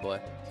this bad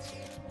boy?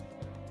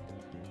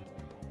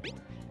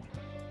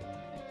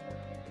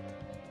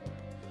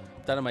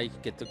 Thought I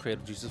might get the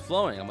creative juices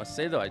flowing. I must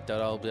say though, I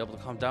doubt I'll be able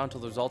to calm down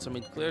until the results are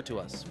made clear to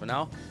us. For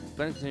now,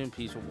 plan to continue in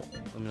peace.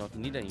 Let me know if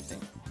you need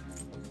anything.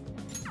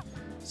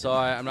 So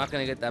I'm not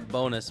gonna get that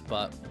bonus,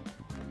 but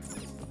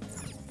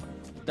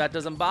that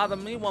doesn't bother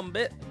me one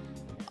bit.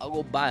 I'll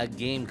go buy a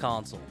game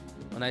console,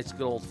 a nice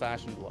good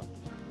old-fashioned one,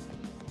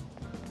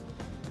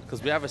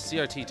 because we have a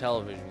CRT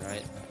television,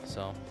 right?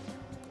 So.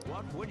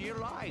 What would you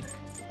like?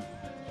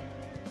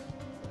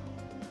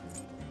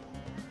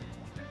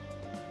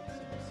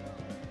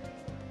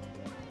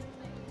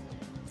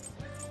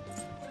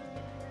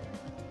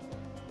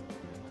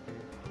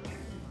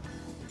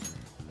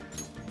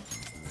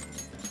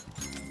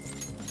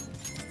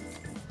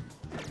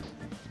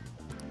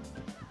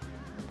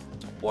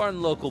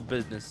 Foreign local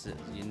businesses,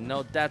 you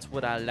know, that's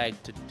what I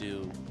like to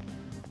do.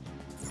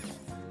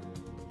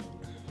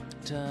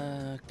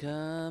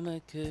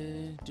 Takamake,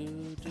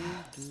 do.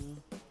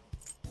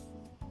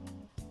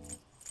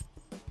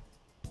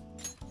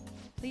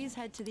 Please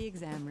head to the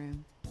exam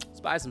room. Let's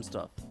buy some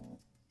stuff.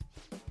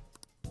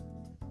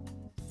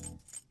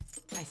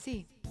 I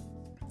see.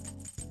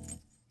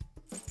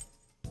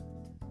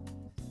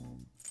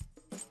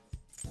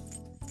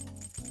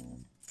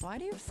 Why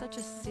do you have such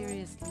a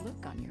serious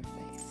look on your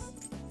face?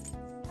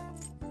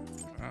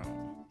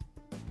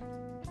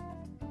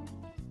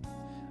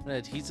 An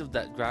adhesive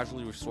that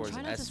gradually restores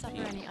Try not to SP. suffer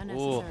any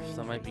Oh, unnecessary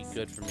that might be injuries.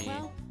 good for me.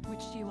 Well,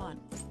 which do you want?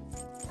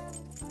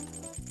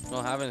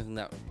 Don't have anything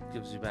that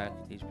gives you back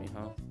HP,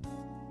 huh?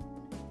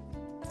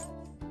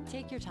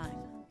 Take your time.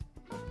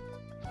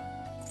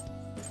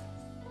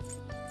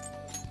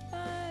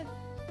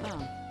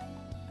 Oh,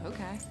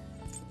 okay.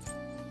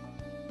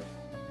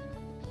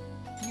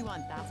 You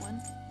want that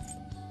one?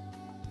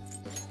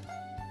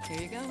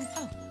 Here you go.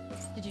 Oh,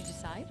 did you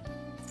decide?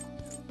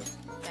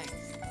 Thanks.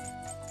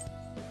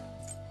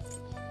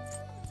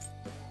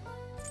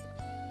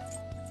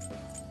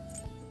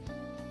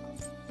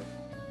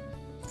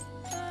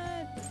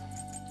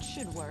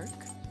 Should work.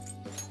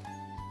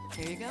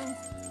 Here you go.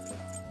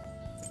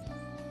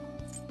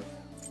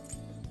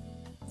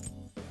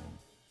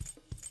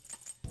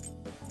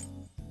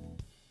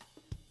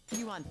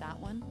 You want that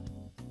one?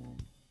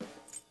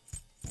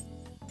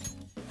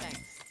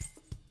 Thanks.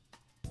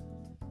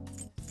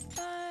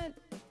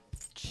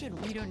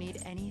 We don't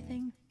need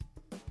anything?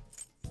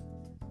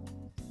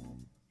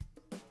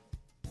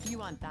 You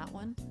want that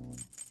one?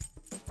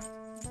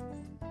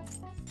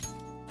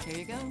 Here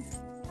you go.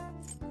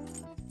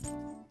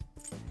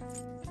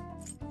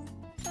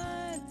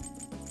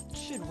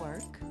 Should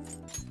work.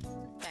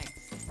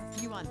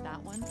 Thanks. You want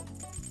that one?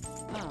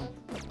 Oh,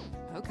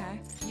 okay.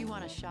 You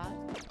want a shot?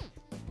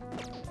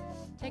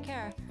 Take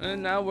care.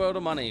 And now we're out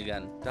of money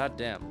again. God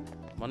damn.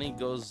 Money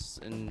goes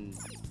and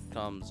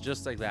comes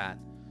just like that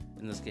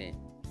in this game.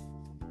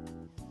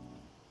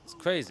 It's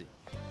crazy.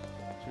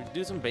 Should we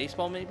do some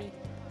baseball maybe?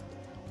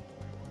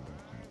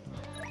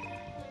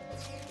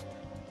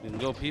 We can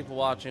go people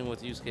watching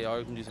with Yusuke, or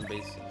we can do some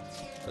base.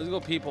 Let's go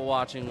people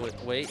watching with,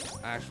 wait,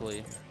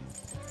 actually.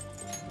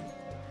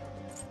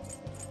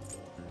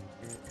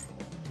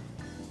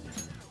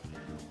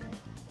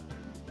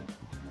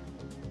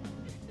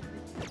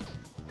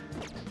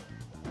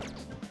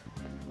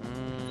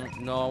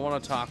 No, I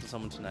want to talk to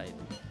someone tonight.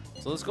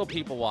 So let's go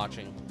people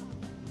watching.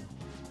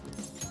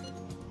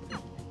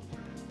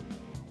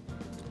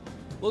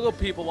 We'll go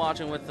people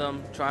watching with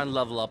them, try and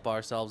level up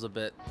ourselves a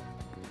bit.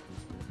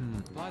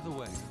 By the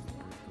way,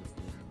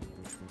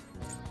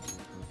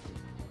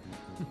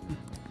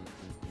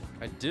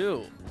 I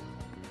do.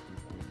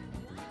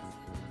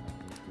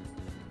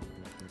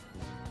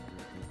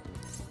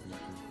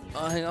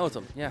 I'll hang out with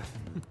him, yeah.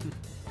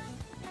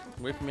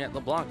 Wait for me at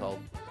LeBlanc. I'll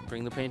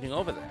bring the painting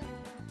over there.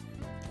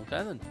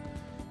 Okay then.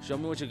 Show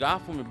me what you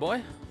got for me,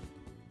 boy.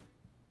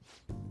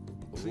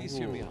 please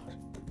hear me Ooh. out.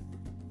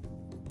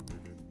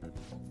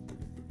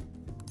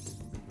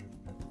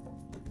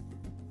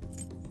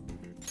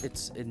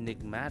 It's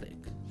enigmatic.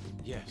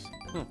 Yes.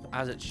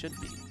 As it should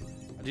be.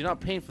 I do not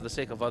paint for the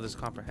sake of others'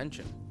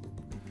 comprehension.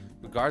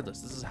 Regardless,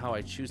 this is how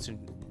I choose to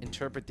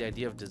interpret the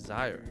idea of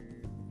desire.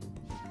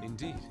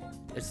 Indeed.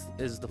 It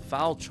is the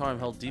foul charm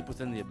held deep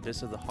within the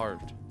abyss of the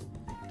heart.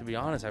 To be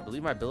honest, I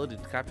believe my ability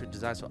to capture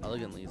desire so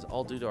elegantly is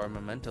all due to our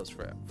mementos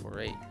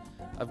foray.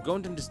 I've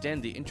grown to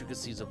understand the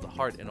intricacies of the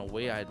heart in a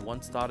way I had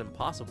once thought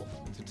impossible.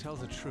 To tell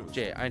the truth.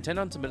 Jay, I intend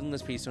on submitting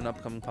this piece to an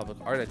upcoming public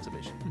art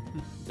exhibition.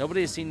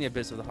 Nobody has seen the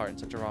abyss of the heart in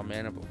such a raw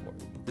manner before.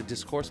 The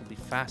discourse will be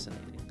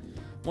fascinating.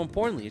 More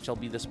importantly, it shall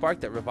be the spark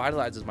that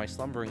revitalizes my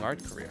slumbering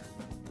art career.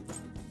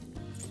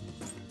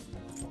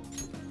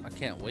 I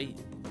can't wait.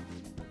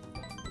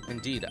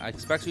 Indeed, I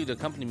expect you to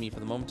accompany me for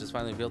the moment is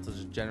finally revealed to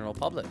the general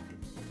public.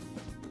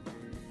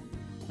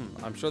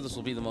 I'm sure this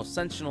will be the most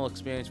sensational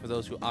experience for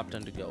those who opt to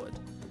undergo it.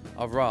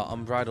 A raw,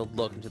 unbridled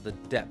look into the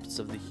depths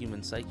of the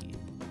human psyche.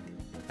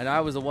 And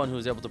I was the one who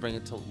was able to bring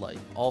it to life,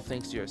 all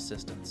thanks to your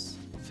assistance.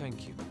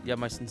 Thank you. You have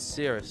my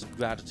sincerest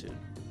gratitude.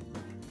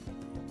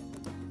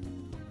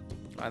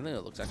 I think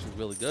it looks actually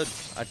really good.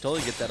 I'd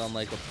totally get that on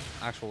like an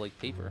actual like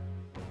paper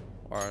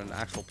or an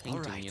actual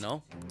painting, Alright. you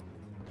know?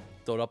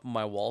 Throw it up on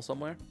my wall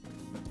somewhere.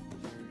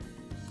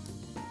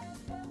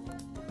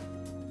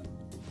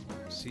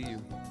 See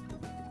you.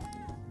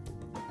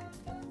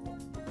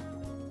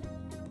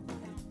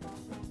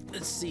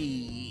 Let's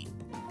see.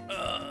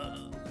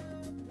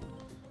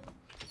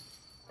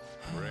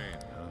 Rain,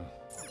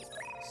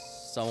 huh?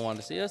 Someone want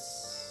to see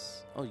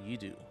us? Oh, you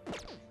do.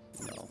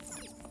 No.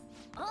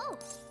 Oh!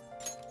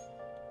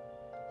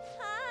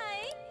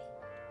 Hi!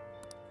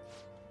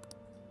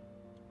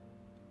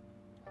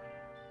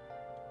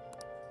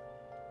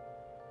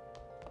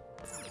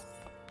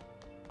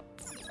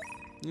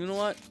 You know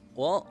what?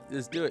 Well,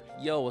 let's do it.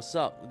 Yo, what's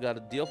up? You got a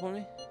deal for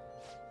me?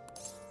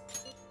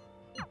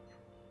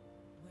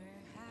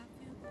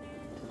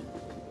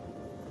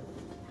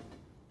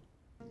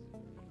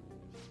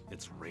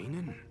 It's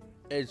raining?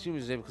 It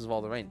seems today because of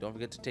all the rain. Don't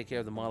forget to take care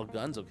of the model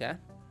guns, okay?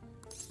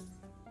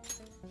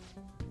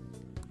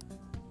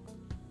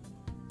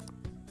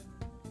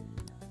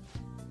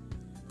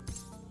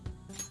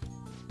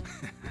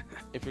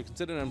 If you're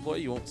considered an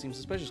employee, you won't seem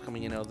suspicious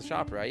coming in and out of the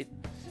shop, right?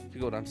 If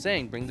you get what I'm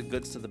saying, bring the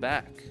goods to the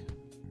back.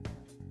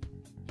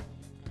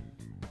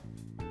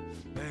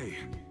 Hey,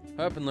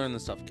 Hurry up and learn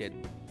this stuff, kid.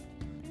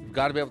 You've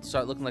got to be able to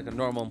start looking like a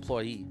normal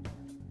employee.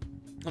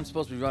 I'm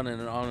supposed to be running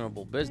an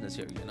honorable business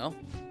here, you know?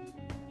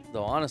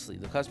 Though honestly,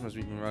 the customers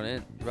we've been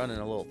running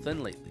a little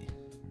thin lately.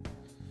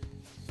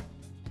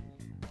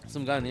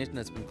 Some guy on the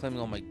internet's been claiming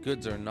all my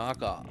goods are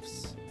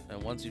knockoffs.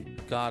 And once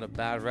you've got a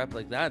bad rep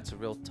like that, it's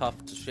real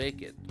tough to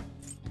shake it.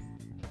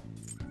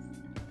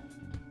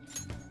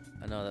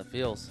 I know how that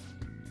feels.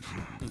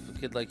 For a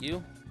kid like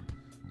you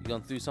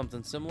going through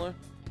something similar?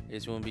 I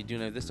guess you wouldn't be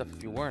doing any of this stuff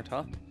if you weren't,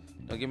 huh?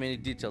 Don't give me any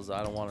details though,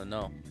 I don't want to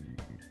know.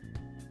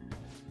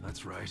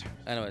 that's right.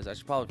 Anyways, I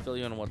should probably fill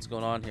you in on what's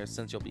going on here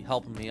since you'll be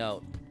helping me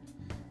out.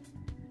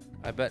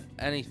 I bet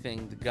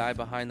anything the guy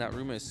behind that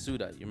rumor is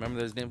Suda. You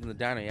remember his name from the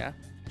diner, yeah?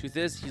 Truth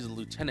is, he's a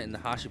lieutenant in the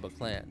Hashiba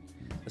clan.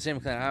 The same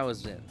clan I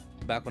was in,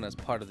 back when I was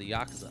part of the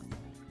Yakuza.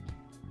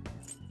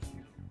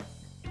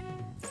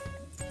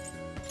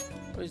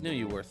 Always knew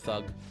you were a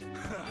thug.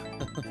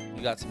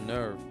 You got some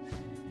nerve.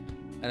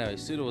 Anyway,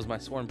 Suda was my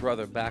sworn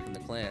brother back in the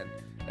clan.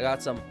 I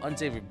got some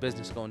unsavory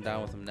business going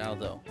down with him now,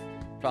 though.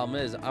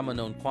 Problem is, I'm a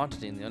known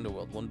quantity in the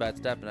underworld. One bad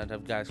step and I'd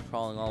have guys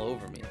crawling all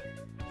over me.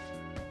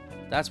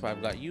 That's why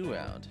I've got you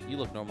around. You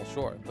look normal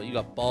short, but you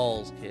got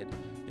balls, kid.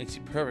 Makes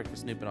you perfect for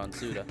snooping on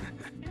Suda.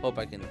 Hope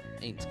I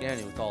ain't scaring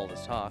you with all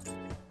this talk.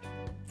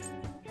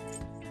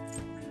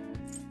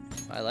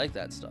 I like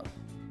that stuff.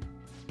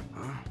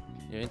 Huh?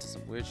 You're into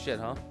some weird shit,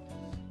 huh?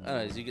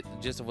 Anyways, you get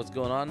the gist of what's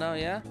going on now,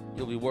 yeah?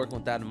 You'll be working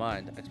with that in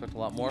mind. I expect a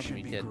lot more You from should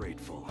you, be kid.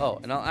 grateful. Oh,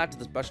 and I'll add to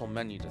the special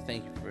menu to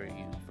thank you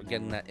for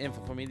getting that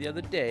info for me the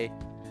other day.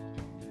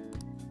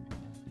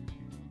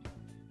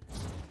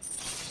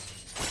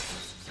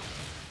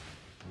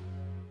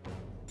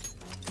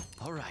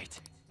 All right.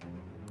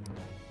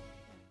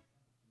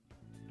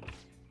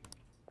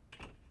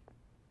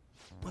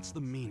 What's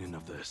the meaning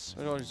of this?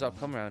 I don't want you to stop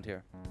coming around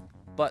here.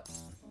 But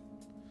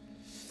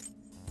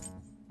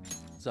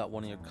is that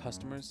one of your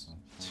customers?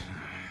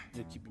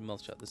 You keep your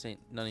mouth shut. This ain't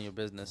none of your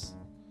business.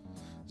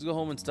 Let's go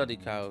home and study,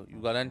 Kyle.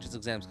 You got entrance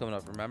exams coming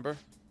up, remember?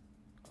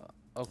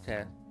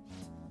 Okay.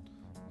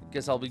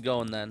 Guess I'll be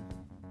going then.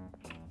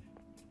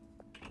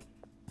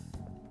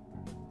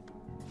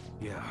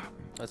 Yeah.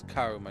 That's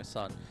Karu, my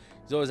son.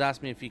 He's always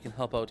asked me if he can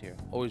help out here.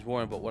 Always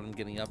worrying about what I'm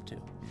getting up to.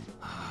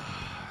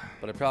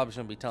 But I probably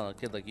shouldn't be telling a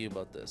kid like you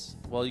about this.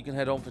 Well, you can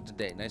head home for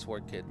today. Nice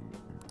work, kid.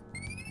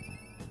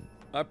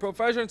 My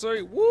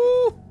proficiency!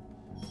 Woo!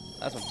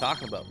 That's what I'm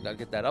talking about. Gotta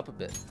get that up a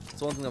bit. It's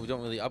the one thing that we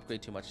don't really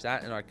upgrade too much.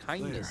 That and our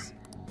kindness.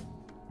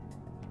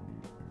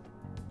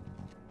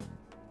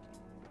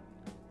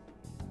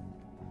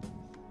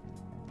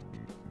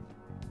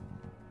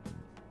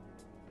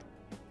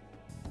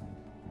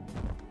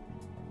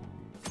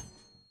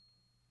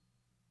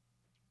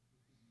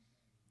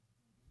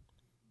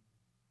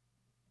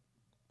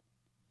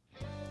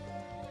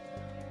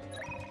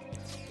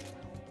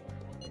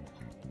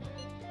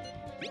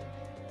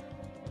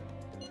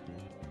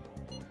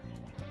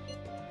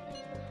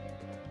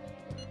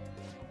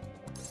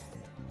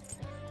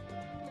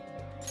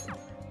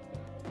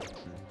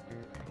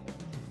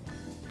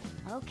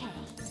 Okay.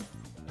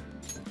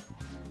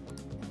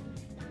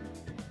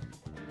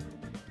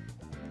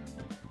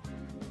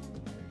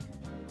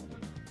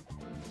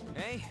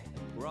 Hey,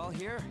 we're all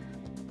here.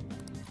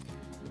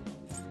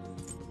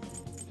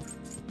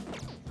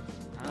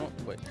 Oh,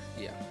 wait.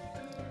 Yeah.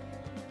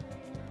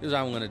 Here's what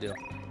I'm gonna do.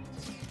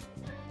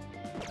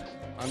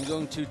 I'm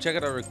going to check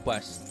out our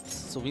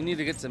requests. So we need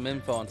to get some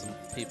info on some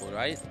people,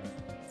 right?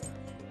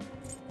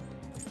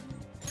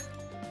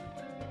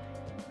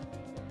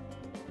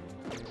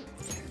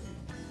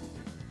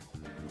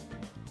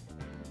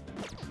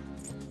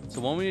 So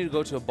one, we need to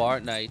go to a bar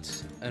at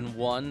night, and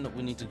one,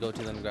 we need to go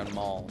to the underground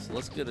mall. So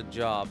let's get a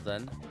job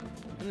then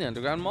in the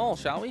underground mall,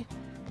 shall we?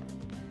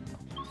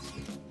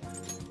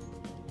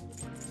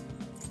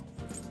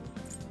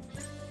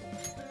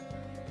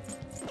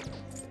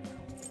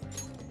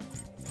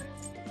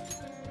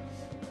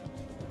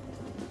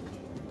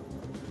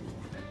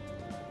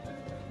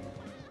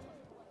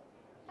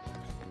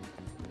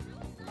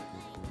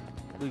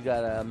 We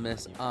got a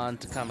Miss Aunt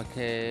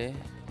Kamake.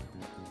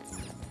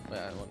 Wait,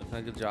 can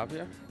I get a job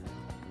here?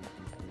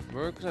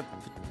 Where could I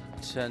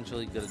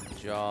potentially get a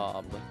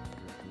job?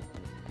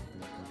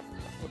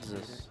 What is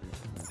this?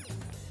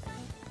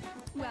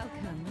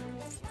 Welcome.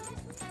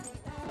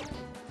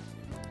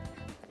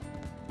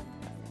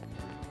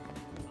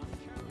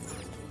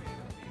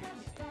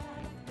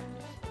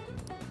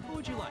 What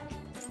would you like?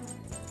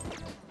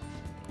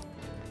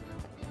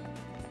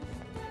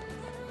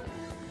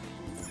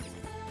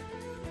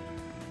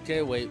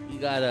 Okay, wait. We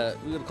gotta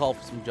call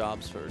for some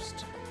jobs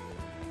first.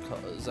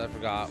 Cause I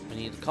forgot. We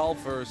need to call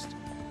first,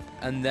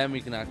 and then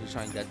we can actually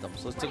try and get them.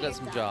 So let's take out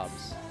some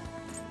jobs.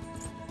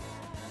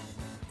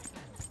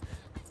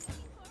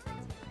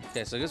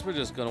 Okay, so I guess we're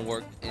just gonna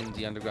work in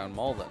the underground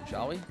mall then,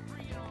 shall we?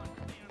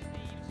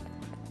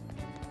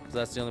 Because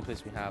that's the only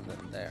place we have then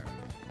there.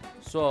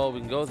 So we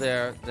can go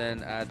there,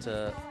 then add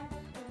to.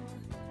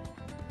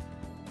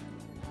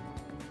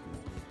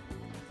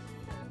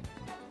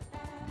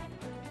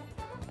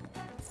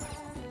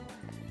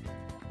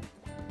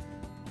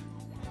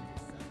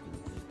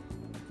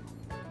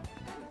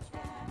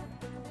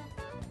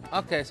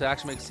 Okay, so it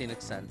actually makes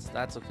scenic sense.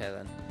 That's okay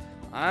then.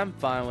 I'm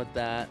fine with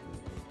that.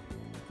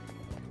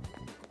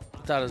 I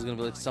thought it was gonna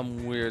be like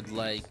some weird,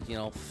 like, you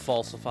know,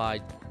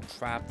 falsified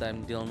trap that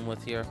I'm dealing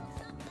with here.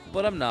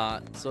 But I'm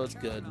not, so it's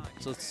good.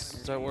 So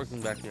let's start working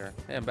back here.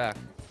 Hey, I'm back.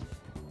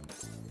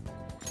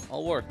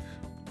 I'll work.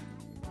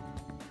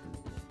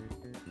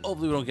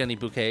 Hopefully we don't get any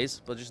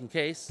bouquets, but just in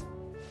case.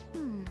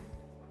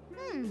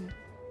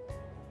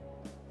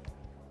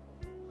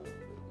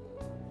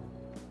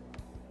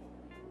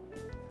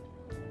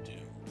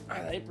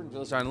 That apron's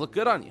really starting to look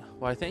good on you.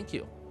 Why, thank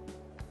you.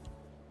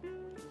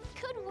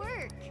 Good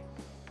work.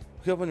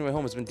 Look up on your way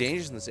home. It's been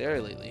dangerous in this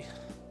area lately.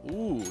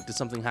 Ooh, did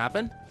something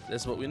happen?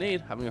 This is what we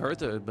need. Having heard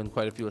there have been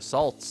quite a few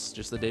assaults.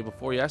 Just the day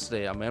before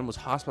yesterday, a man was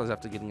hospitalized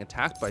after getting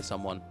attacked by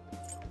someone.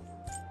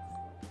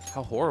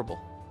 How horrible.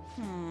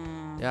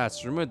 Yeah,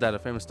 it's rumored that a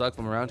famous thug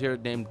from around here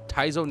named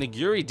Taizo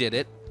Niguri did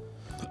it.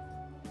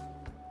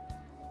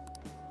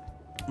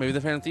 Maybe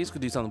the Phantom Thieves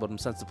could do something about him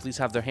since the police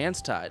have their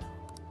hands tied.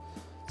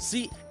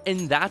 See,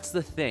 and that's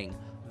the thing.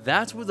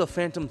 That's where the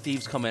Phantom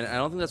Thieves come in. I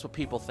don't think that's what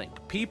people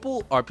think.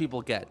 People are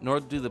people get, nor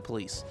do the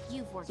police.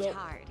 You've worked So-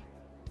 hard.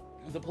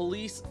 The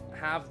police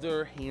have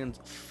their hands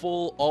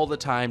full all the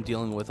time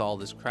dealing with all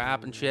this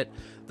crap and shit.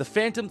 The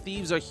Phantom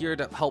Thieves are here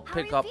to help How are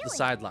pick you up the feeling?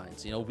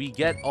 sidelines. You know, we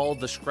get all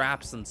the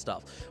scraps and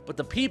stuff. But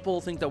the people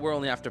think that we're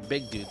only after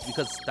big dudes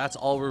because that's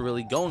all we're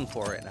really going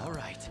for right now. All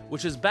right.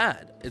 Which is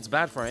bad. It's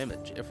bad for our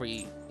image if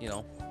we, you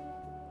know.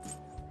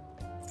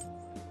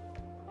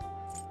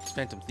 It's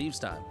Phantom Thieves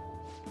time.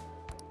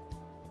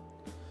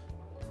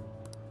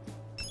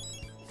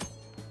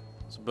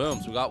 So boom,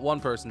 so we got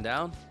one person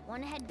down.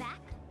 Wanna head back?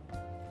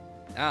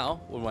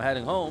 Now, when we're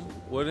heading home,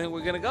 where do you think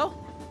we're gonna go?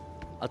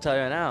 I'll tell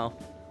you now.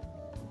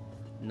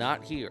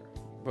 Not here.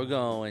 We're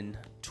going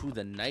to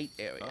the night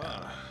area.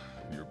 Ah,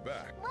 you're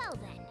back. Well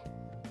then.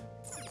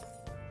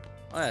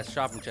 Oh yeah, it's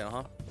shopping channel,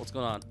 huh? What's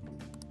going on?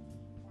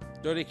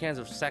 30 cans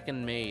of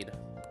Second Made.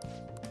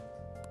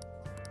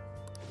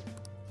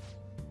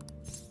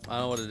 I don't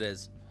know what it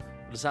is,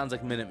 but it sounds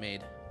like Minute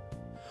Maid.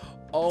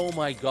 Oh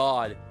my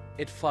god,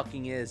 it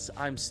fucking is.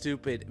 I'm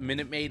stupid.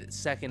 Minute Maid,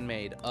 Second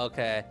Made.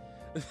 Okay.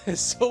 They're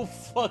so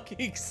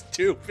fucking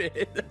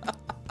stupid.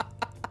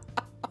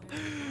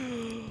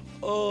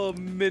 Oh,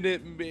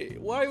 Minute Maid.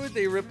 Why would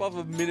they rip off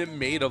a Minute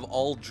Maid of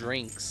all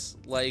drinks?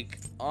 Like,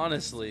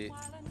 honestly.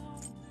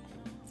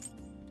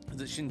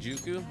 Is it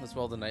Shinjuku? That's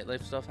where all the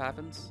nightlife stuff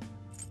happens?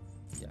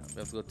 Yeah, we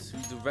have to go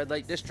to the red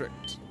light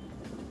district.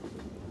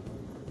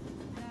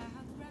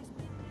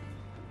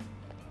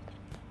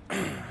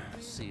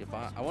 Let's see if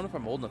I wonder if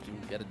I'm old enough to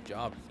even get a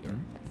job here.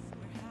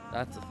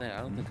 That's the thing.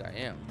 I don't think I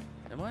am.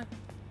 Am I?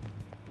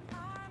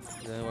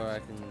 Is there anywhere I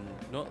can...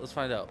 No, let's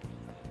find out.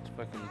 If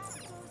I can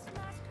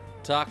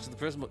talk to the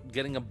person about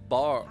getting a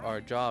bar or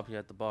a job here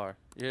at the bar.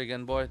 You here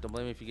again, boy? Don't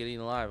blame me if you get eaten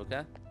alive,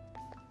 okay?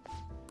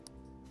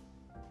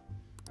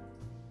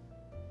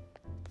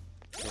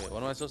 Okay,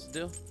 what am I supposed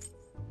to do?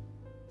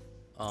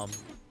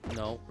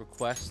 No.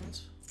 Request.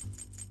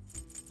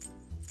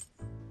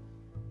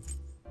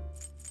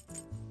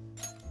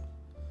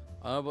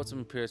 I don't know about some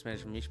Imperious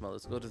manager from Mishima.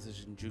 Let's go to the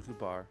Shinjuku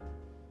bar.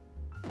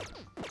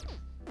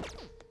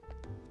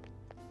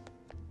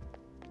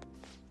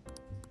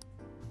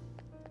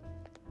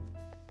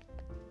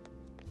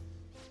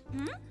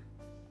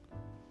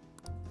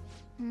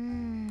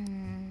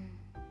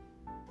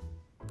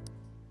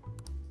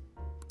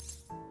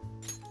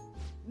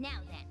 Now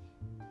then.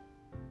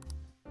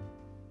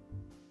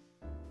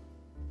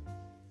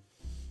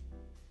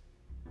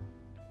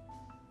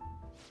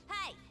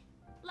 Hey,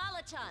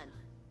 Lala-chan.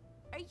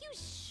 Are you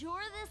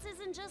sure this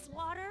isn't just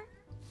water?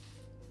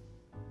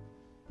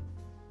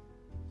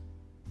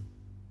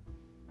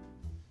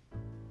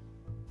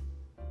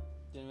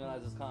 Didn't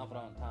realize it's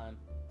confidant time.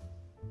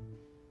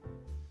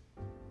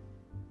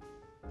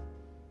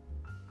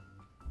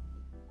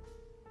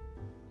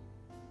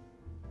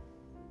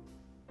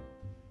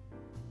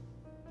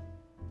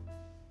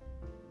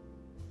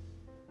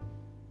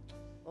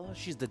 Oh,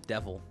 she's the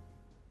devil.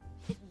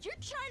 If you're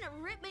trying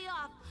to rip me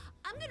off,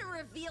 I'm gonna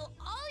reveal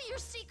all your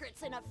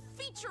secrets in a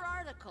feature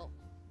article.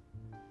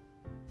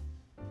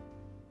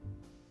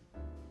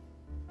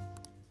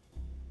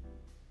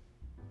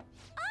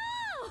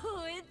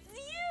 Oh, it's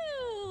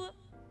you!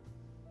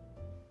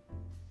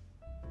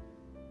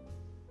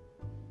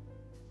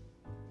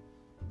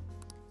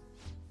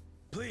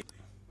 Please.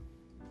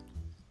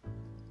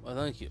 Well,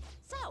 thank you.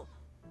 So,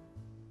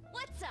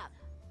 what's up?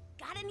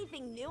 Got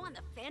anything new on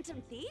the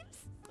Phantom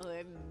Thieves?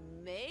 Or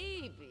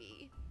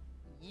maybe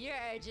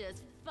you're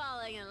just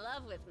falling in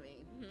love with me,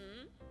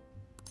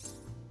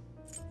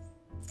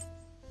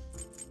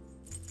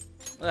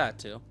 That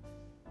too.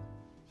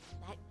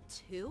 That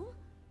too?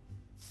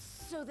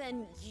 So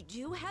then you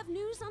do have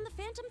news on the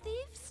Phantom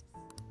Thieves?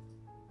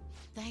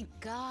 Thank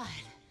God.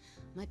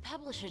 My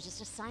publisher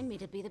just assigned me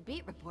to be the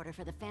beat reporter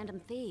for the Phantom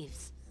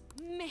Thieves.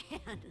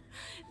 Man,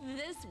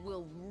 this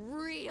will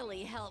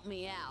really help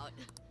me out.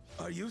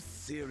 Are you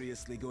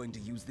seriously going to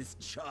use this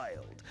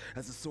child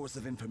as a source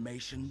of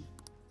information?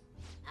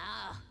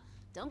 Ah,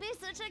 don't be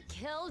such a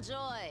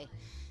killjoy.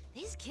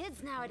 These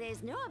kids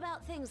nowadays know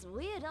about things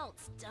we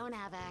adults don't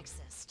have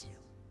access to.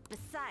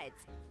 Besides,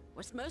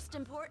 what's most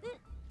important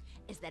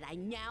is that I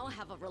now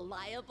have a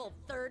reliable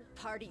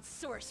third-party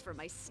source for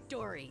my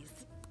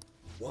stories.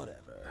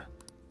 Whatever.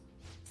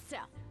 So,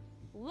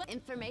 what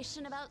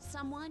information about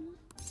someone?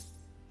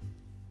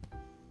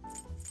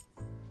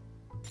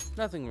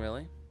 Nothing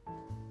really.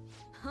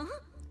 Huh?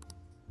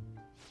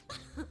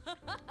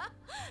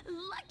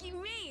 Lucky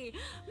me!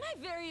 My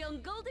very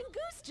own golden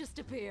goose just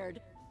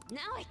appeared.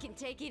 Now I can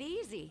take it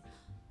easy.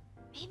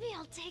 Maybe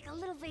I'll take a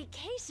little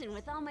vacation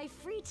with all my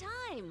free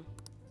time.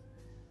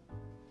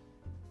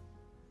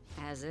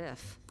 As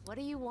if. What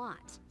do you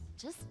want?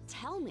 Just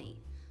tell me.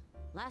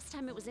 Last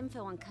time it was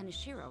info on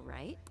Kaneshiro,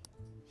 right?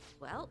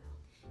 Well,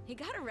 he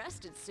got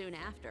arrested soon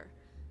after.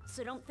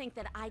 So don't think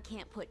that I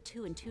can't put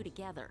two and two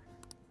together.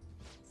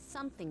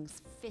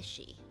 Something's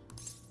fishy.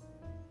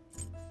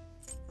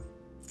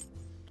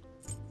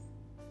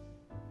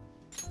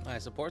 I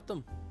support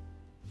them.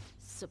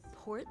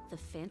 Support the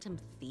Phantom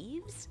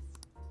Thieves?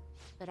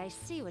 But I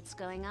see what's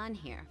going on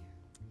here.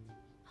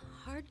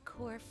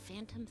 Hardcore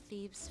Phantom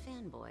Thieves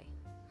fanboy.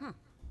 Huh.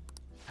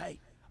 Hey,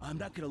 I'm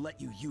not gonna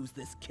let you use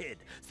this kid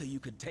so you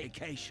could take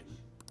vacation.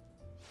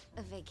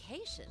 A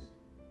vacation?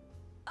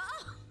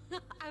 Oh,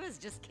 I was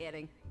just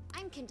kidding.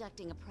 I'm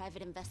conducting a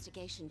private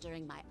investigation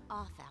during my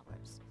off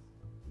hours.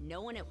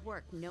 No one at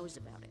work knows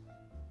about it.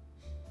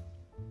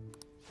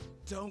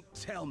 Don't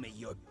tell me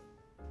you're...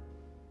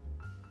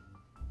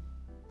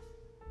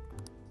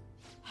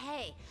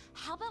 Hey,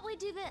 how about we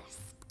do this?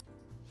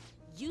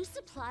 You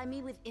supply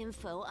me with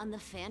info on the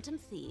Phantom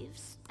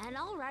Thieves, and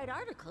I'll write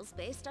articles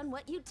based on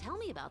what you tell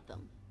me about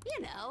them.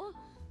 You know,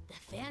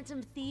 the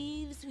Phantom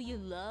Thieves who you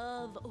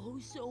love oh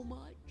so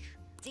much.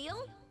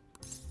 Deal?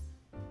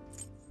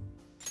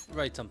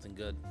 Write something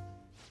good.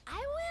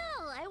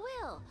 I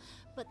will.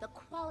 But the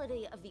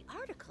quality of the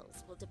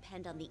articles will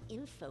depend on the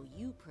info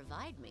you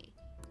provide me.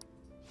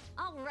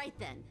 All right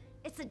then,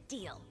 it's a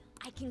deal.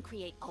 I can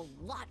create a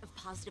lot of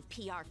positive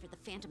PR for the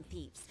Phantom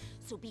Thieves,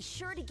 so be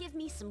sure to give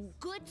me some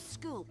good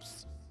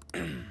scoops.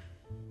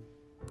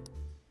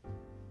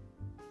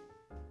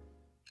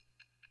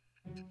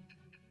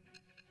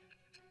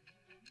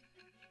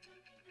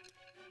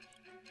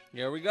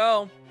 Here we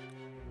go.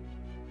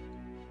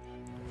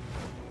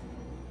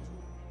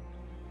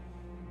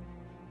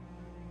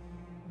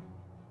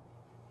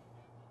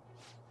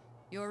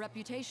 Your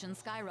reputation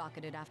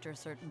skyrocketed after a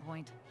certain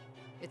point.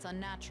 It's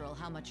unnatural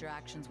how much your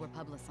actions were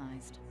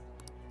publicized.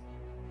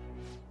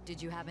 Did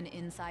you have an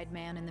inside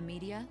man in the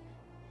media?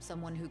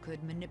 Someone who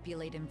could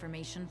manipulate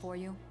information for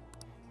you?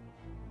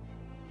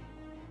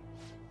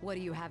 What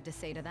do you have to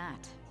say to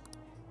that?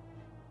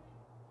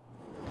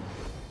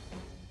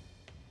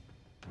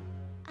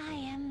 I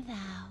am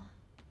thou.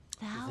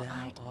 Thou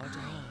art I.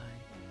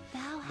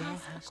 Thou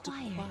hast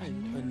acquired a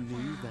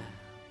new thou.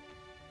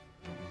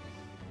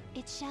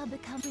 It shall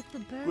become with the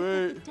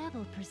birth of the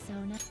devil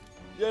persona.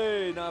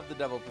 Yay, now I have the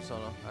devil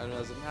persona. I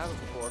didn't have it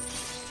before,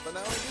 but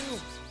now I do.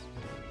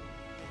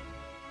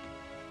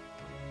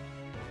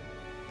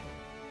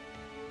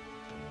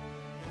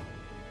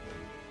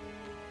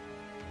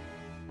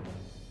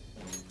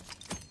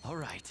 All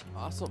right.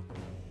 Awesome.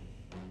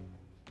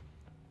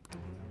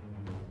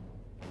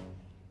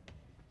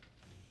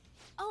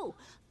 Oh,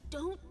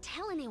 don't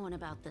tell anyone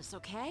about this,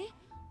 okay?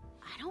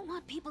 I don't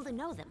want people to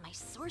know that my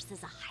source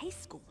is a high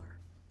schooler.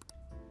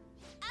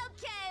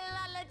 Okay,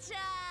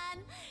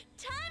 Lala-chan!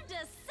 Time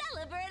to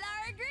celebrate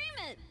our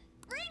agreement!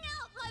 Bring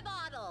out my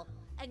bottle!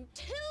 And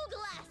 2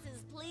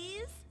 glasses,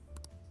 please!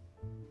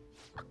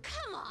 Oh,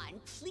 come on,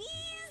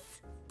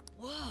 please!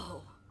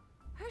 Whoa!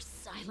 Her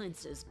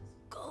silence is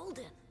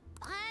golden.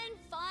 Fine,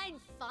 fine,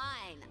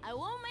 fine. I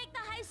won't make the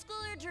high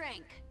schooler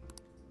drink.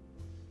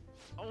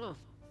 Oh,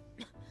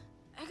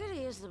 I gotta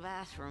use the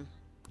bathroom.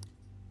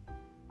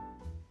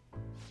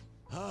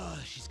 Ah,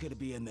 she's gonna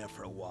be in there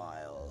for a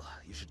while.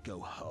 You should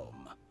go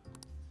home.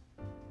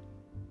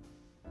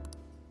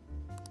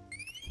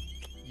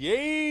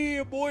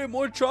 Yeah, boy,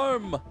 more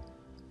charm.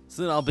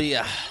 So then I'll be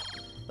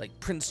like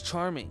Prince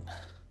Charming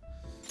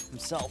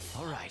himself.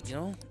 All right. You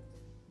know?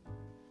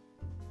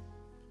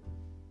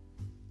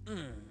 Oh,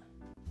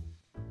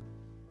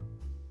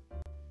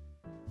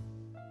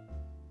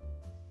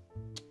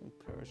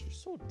 Paris, you're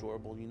so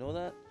adorable. You know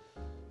that?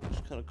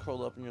 Just kind of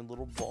curled up in your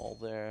little ball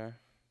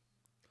there.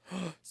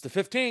 It's the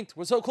 15th.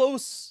 We're so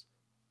close.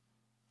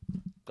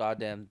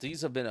 Goddamn,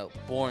 these have been a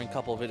boring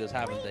couple of videos,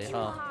 haven't they,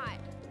 huh?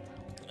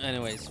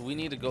 Anyways, we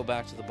need to go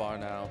back to the bar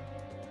now.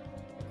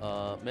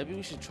 Maybe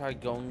we should try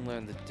going there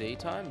in the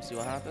daytime, see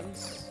what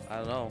happens. I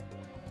don't know.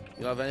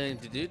 You don't have anything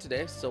to do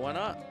today, so why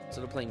not?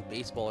 Instead of playing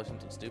baseball or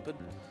something stupid,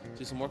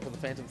 do some work with the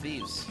Phantom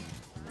Thieves.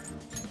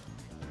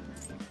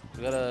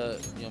 We gotta,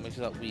 make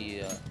sure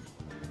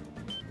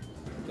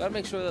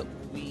that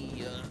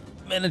we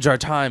manage our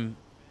time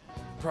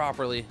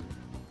properly.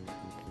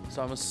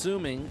 So I'm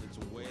assuming It's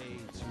way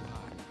too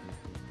hot.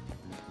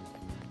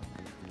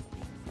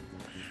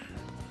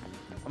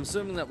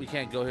 that we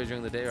can't go here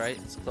during the day, right?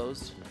 It's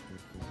closed.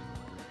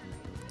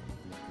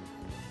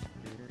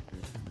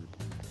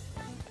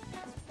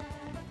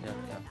 Yeah.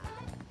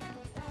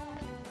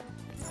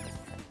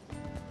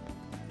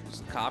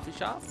 Just a coffee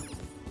shop?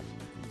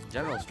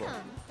 General store.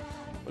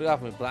 What do you got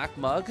for me? Black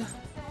mug?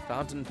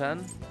 Fountain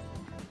pen?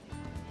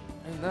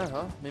 And that,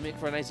 huh? May make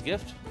for a nice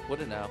gift?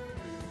 Would it now?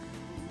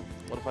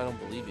 What if I don't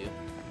believe you?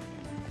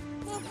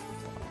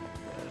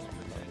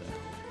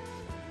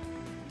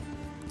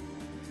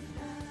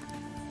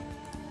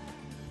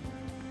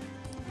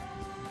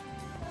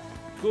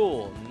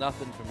 Cool.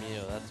 Nothing from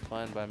you. That's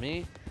fine by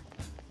me.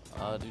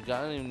 Do you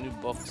got any new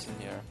books in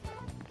here?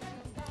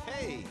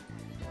 Hey!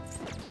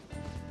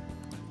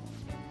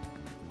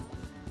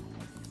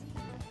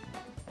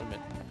 Wait a minute.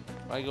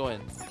 When I go in,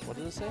 what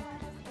did it say?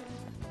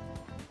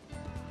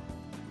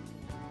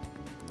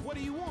 What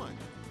do you want?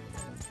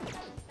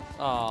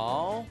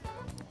 Oh,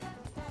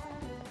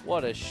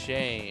 what a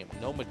shame.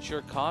 No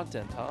mature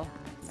content, huh?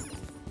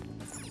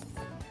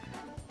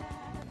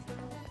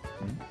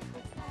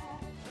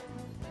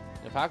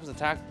 If hackers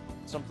attack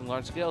something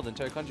large scale, the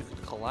entire country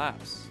could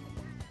collapse.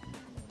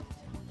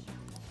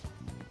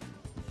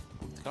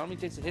 If the economy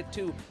takes a hit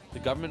too, the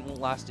government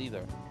won't last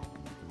either.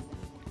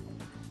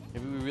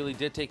 Maybe we really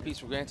did take peace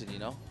for granted, you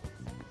know?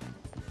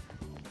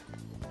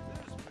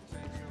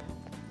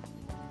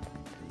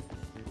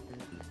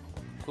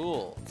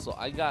 Cool. So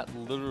I got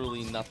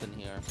literally nothing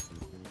here.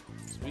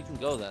 So we can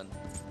go then.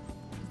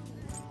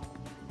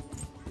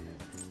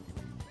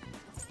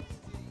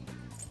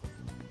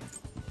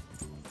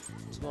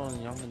 What's going on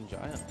in Young and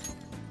Giant?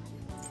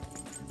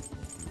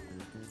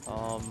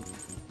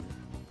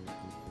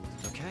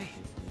 Okay.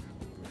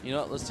 You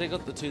know what? Let's take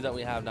out the 2 that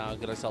we have now and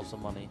get ourselves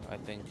some money, I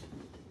think.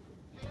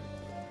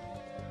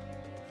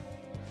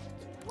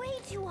 Way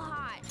too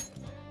hot.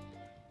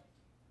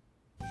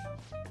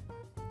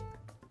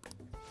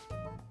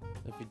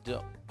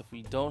 If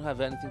we don't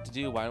have anything to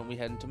do, why don't we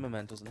head into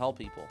Mementos and help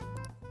people?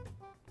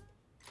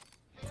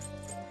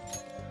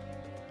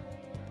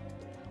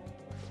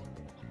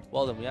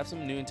 Well then, we have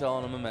some new intel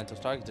on a Mementos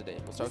target today.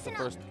 We'll start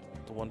with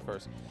the one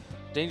first.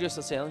 Dangerous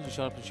assailant who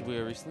showed up in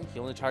Shibuya recently. He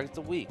only targets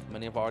the weak.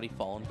 Many have already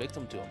fallen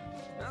victim to him.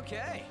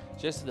 Okay.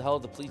 Just the hell are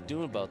the police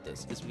doing about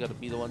this? Guess we gotta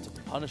be the ones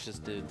to punish this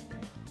dude.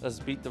 Let's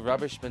beat the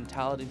rubbish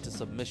mentality to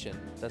submission.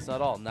 That's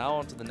not all. Now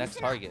on to the next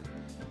target.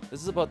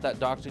 This is about that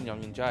Dr.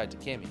 Young and Jaya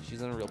Takemi.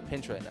 She's in a real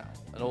pinch right now.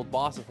 An old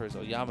boss of hers,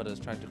 Oyamada, is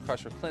trying to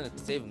crush her clinic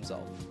to save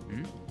himself.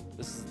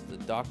 This is the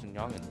Dr.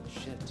 Young and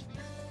shit.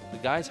 The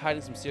guy's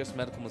hiding some serious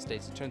medical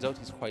mistakes. It turns out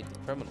he's quite the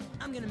criminal.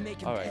 I'm gonna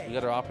make him Alright, pay. we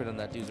gotta operate on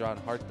that dude's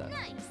rotten heart then.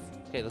 Nice.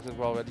 Okay, looks like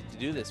we're all ready to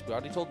do this. We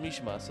already told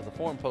Mishima, so the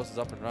forum post is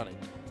up and running.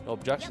 No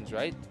objections,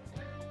 right?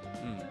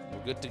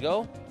 We're good to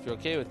go? If you're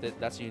okay with it,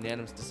 that's a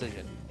unanimous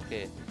decision.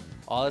 Okay,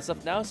 all that's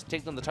left now is to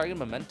take down the target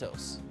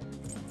mementos.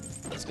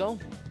 Let's go.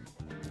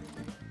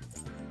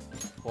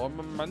 4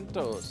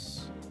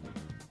 mementos.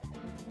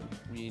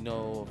 We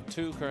know of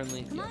 2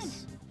 currently. Come Yes.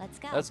 on, let's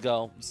go. Let's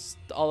go. It's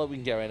all that we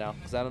can get right now,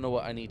 because I don't know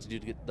what I need to do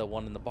to get the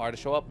one in the bar to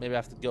show up. Maybe I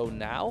have to go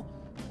now.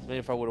 Maybe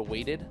if I would have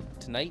waited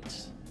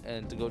tonight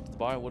and to go to the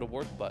bar, it would have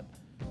worked, but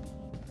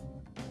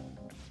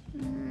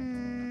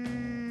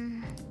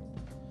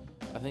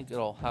I think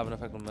it'll have an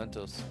effect on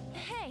mementos.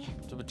 Hey,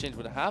 So what change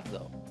would it have,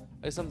 though?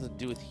 It has something to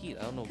do with heat.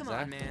 I don't know Come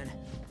on, exactly. man.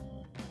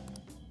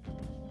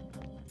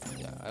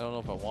 Yeah, I don't know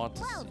if I want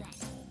to well see.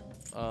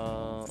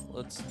 then.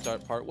 Let's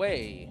start part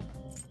way.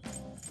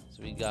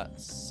 So we got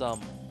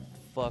some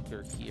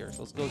fucker here. So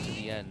let's go to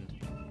the end.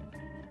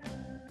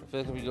 I feel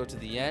like if we go to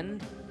the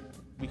end,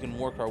 we can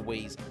work our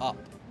ways up,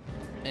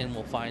 and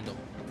we'll find them.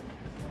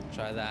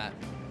 Try that.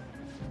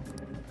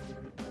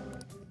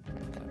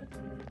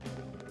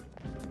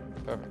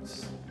 Okay.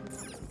 Perfect.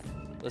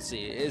 Let's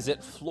see. Is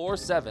it floor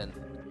 7?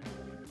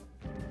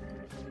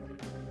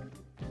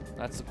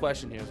 That's the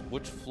question here. Is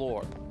which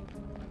floor?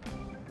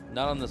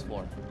 Not on this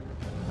floor.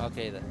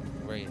 Okay then.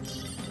 Great.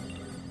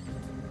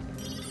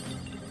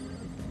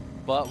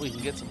 But we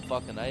can get some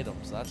fucking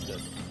items. So that's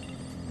good.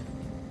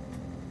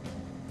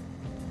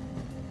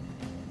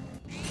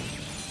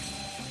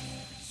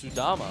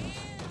 Sudama.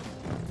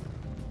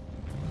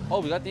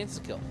 Oh, we got the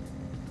insta kill.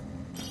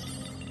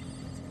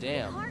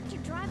 Damn. Hard to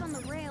drive on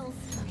the rails.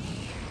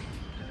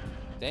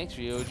 Thanks,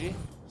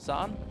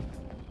 Ryuji-san.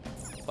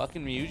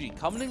 Fucking Ryuji.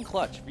 Coming in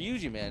clutch.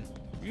 Ryuji, man.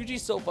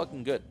 Ryuji's so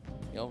fucking good.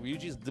 You know,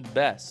 Ryuji's the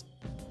best.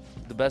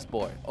 The best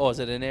boy. Oh, is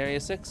it in Area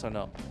 6 or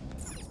no?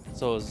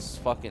 So it's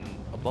fucking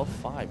above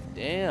 5.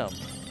 Damn.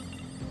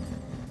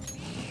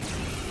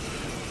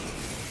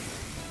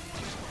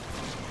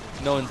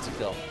 No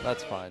insta-kill.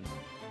 That's fine.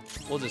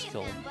 We'll just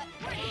kill him.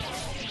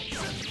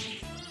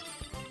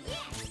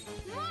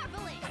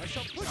 I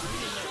shall push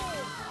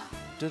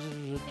it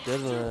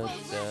in there.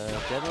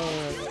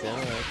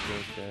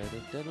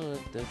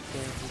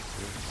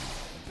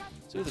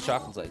 See what the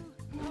shotgun's like.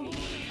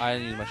 I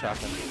didn't use my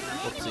shotgun.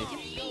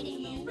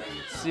 Whoopsie.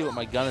 Let's see what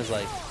my gun is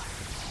like.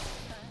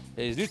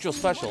 It is neutral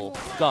special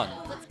gun.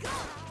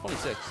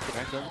 26. Can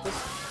I kill him with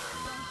this?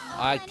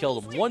 I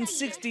killed him.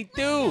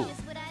 162!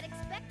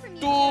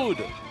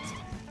 Dude!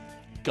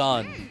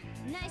 Gun.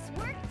 Nice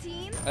work,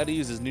 team. I had to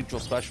use his neutral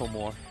special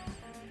more.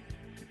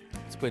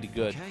 It's pretty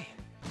good. Okay.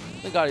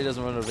 Thank God he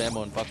doesn't run out of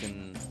ammo and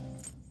fucking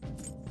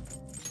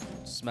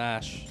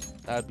smash.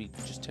 That'd be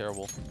just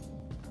terrible.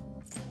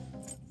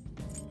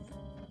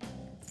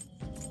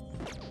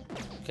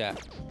 Okay.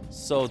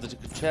 So the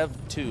Tkachev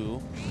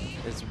 2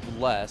 is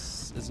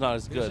less. It's not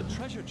as good.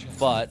 Treasure chest.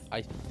 But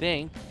I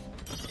think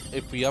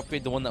if we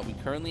upgrade the one that we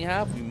currently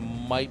have, we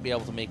might be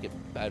able to make it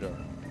better.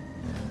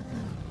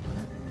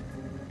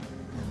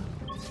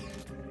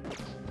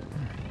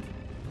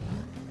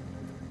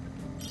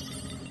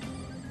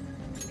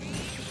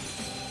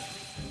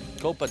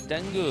 Copa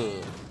Tengu.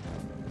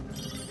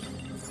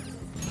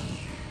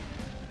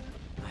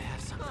 I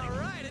have something. All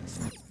right, it's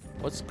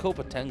What's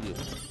Copa Tengu?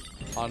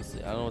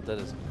 Honestly, I don't know what that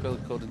is.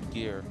 Acrylic coated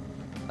gear.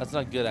 That's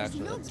not good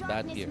actually. No That's bad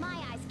darkness gear. my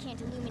eyes can't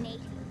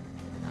illuminate.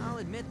 I'll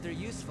admit they're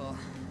useful,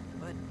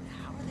 but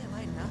how are they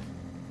lighting up?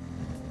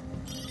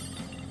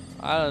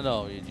 I don't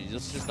know, Yuji.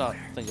 Just not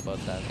think about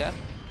that, okay?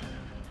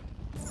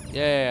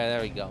 Yeah,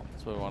 there we go.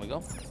 That's where we want to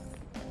go.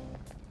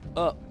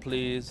 Up,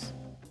 please.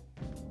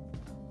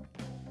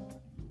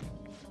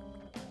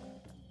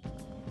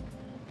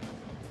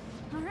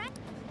 All right.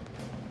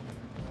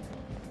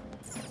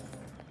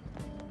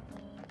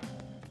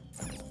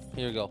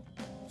 Here we go.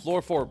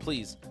 Floor 4,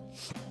 please.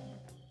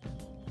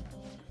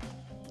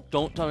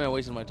 Don't tell me I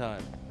wasted my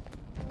time.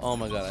 Oh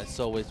my god, I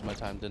so wasted my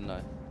time, didn't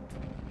I?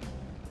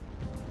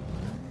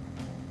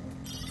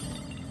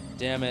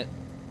 Damn it.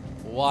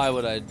 Why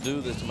would I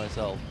do this to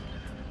myself?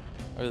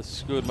 I just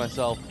screwed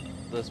myself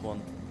this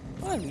one.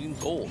 I'm getting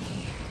gold.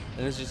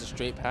 And it's just a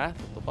straight path?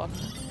 What the fuck?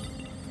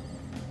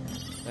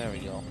 There we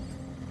go.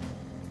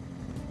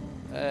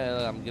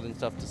 Hey, I'm getting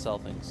stuff to sell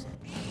things.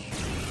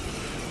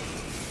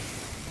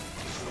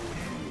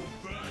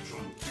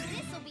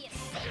 This'll be a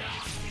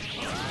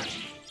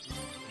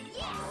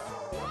yes,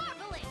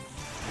 marvelous.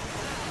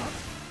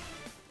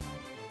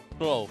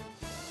 Bro.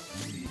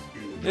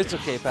 It's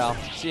okay, pal.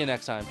 See you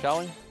next time, shall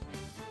we?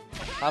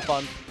 Have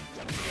fun.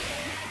 Nice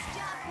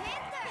job,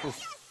 Panther. Oof.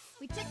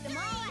 We took them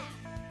all out.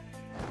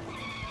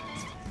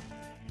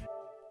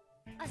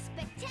 A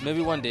spectacular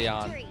Maybe one day,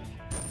 An. victory.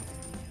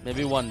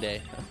 Maybe one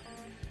day.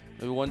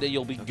 Maybe one day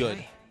you'll be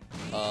good.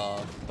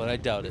 Okay. but I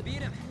doubt it.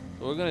 Beat him.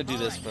 We're gonna do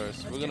this Alright,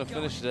 first. let's We're gonna get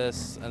finish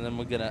this, and then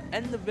we're gonna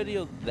end the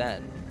video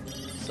then.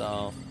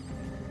 So,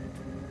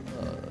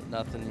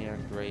 nothing here.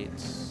 Great.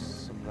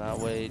 Some that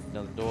way.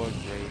 Another door.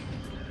 Great.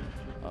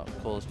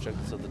 Cool. Let's check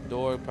this other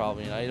door.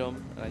 Probably an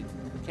item. And I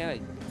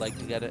like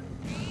to get it.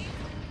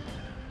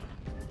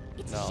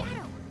 It's No. a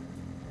shadow.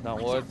 Not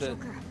Watch worth out, it.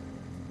 Joker.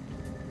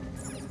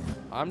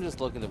 I'm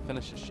just looking to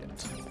finish this shit.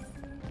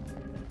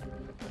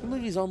 I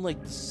believe he's on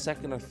like the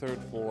 2nd or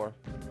 3rd floor.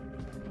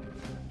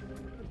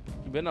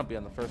 He better not be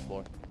on the 1st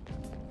floor.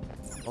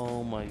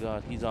 Oh my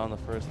god, he's on the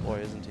 1st floor,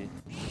 isn't he?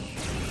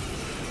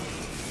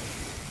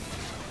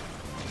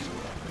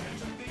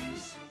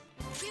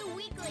 Two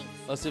weaklings.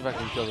 Let's see if I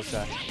can kill this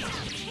guy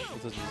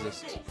with his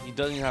resist. He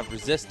doesn't even have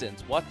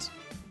resistance. What?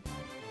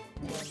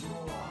 You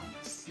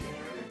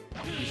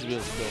should be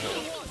able to kill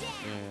him.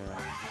 Yeah.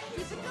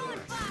 Keep it going,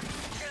 Fox.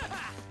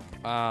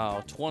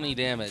 Wow, 20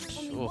 damage.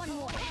 Only Oof. one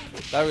more.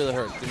 That really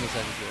hurt. Give me a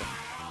second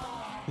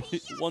here.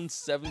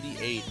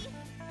 178.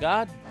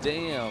 God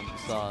damn,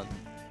 son.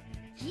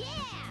 Yeah.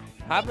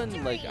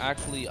 Having like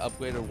actually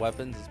upgraded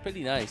weapons is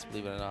pretty nice,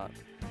 believe it or not.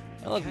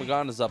 And look,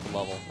 Morgana's up a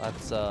level.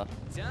 That's Done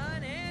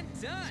and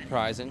done.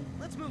 surprising.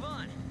 Let's move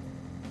on.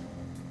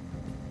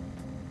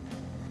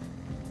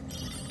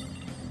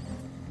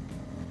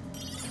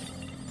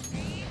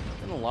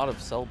 And a lot of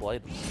sellable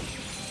items.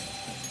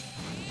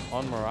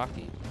 On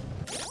Meraki.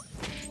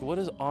 What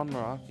is on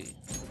Meraki?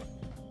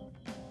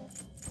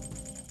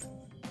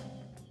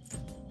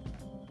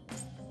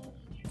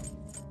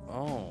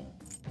 Oh.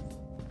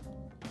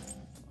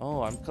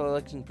 Oh, I'm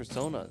collecting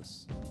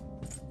personas.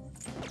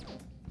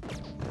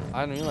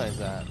 I didn't realize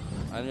that.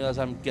 I didn't realize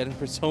I'm getting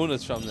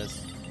personas from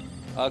this.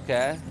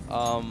 Okay.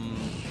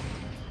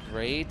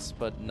 Great,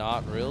 but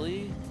not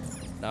really.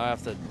 Now I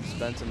have to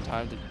spend some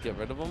time to get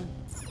rid of them.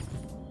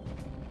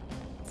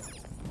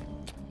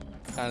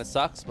 Kinda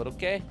sucks, but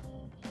okay.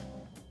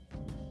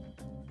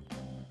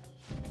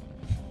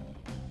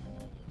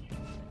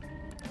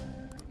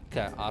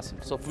 Okay, awesome.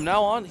 So from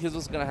now on, here's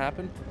what's gonna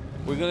happen.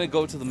 We're gonna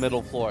go to the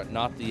middle floor,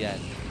 not the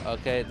end.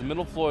 Okay, the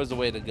middle floor is the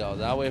way to go.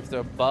 That way, if they're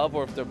above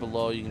or if they're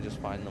below, you can just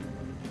find them.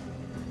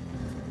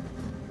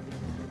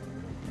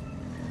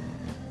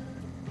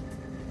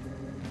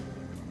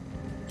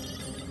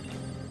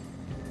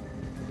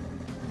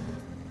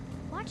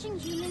 Watching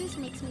humans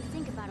makes me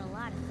think about a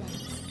lot of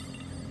things.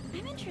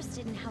 I'm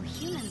interested in how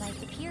human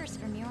life appears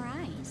from your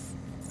eyes.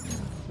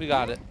 We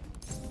got it.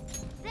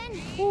 Then,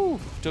 Whew,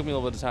 took me a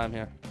little bit of time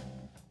here.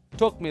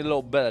 Took me a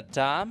little bit of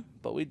time,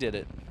 but we did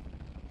it.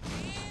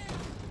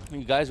 Are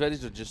you guys ready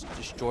to just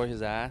destroy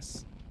his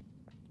ass?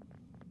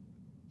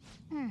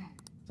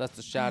 That's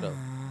the shadow.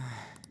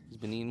 He's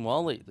been eating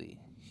well lately.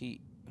 He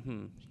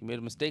made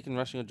a mistake in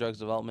rushing a drugs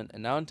development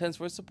and now intends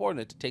for his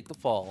subordinate to take the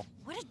fall.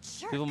 What a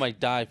jerk. People might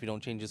die if you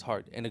don't change his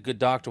heart, and a good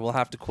doctor will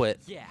have to quit.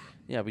 Yeah.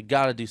 Yeah, we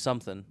gotta do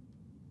something.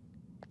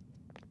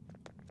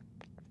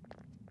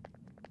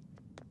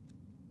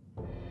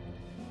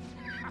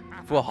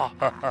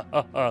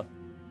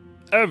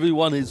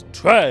 Everyone is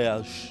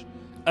trash.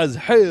 As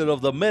head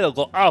of the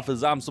medical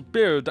office, I'm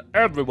superior to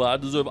everyone. I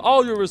deserve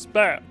all your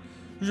respect.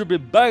 You should be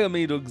begging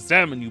me to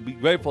examine you. Be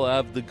grateful I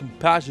have the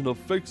compassion to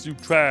fix you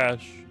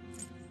trash.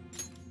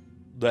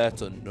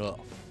 That's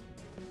enough.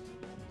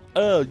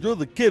 You're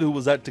the kid who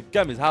was at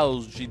Takemi's.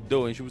 How's she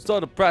doing? She was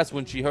so depressed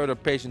when she heard her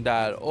patient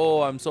died.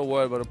 Oh, I'm so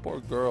worried about a poor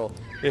girl.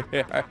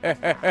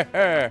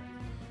 Has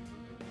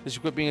she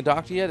quit being a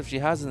doctor yet? If she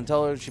hasn't, then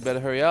tell her she better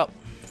hurry up.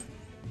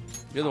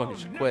 You're the one who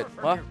should quit.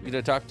 What? You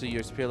gonna talk to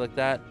your superior like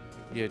that?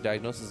 Your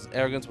diagnosis is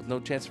arrogance with no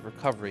chance of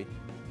recovery.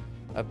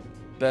 I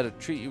better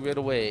treat you right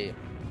away.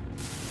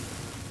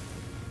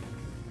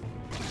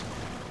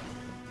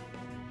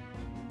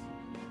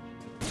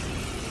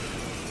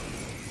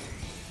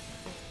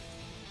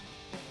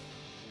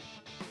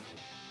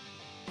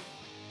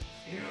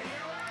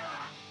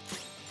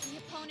 the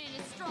opponent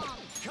is strong.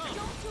 Don't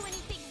do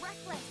anything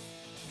reckless.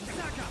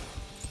 Saka!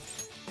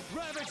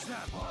 Ravage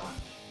them!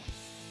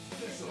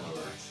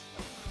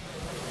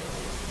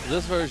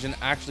 This version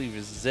actually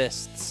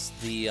resists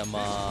the My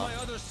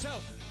other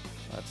self!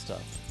 that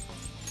stuff.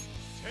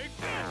 Take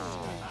this!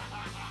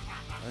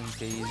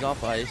 Okay, he's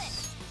off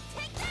ice.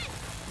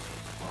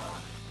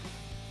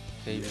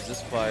 Okay, he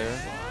resists fire.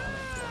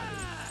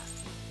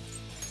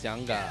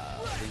 Xianga.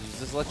 He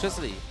resists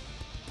electricity.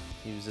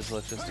 He resists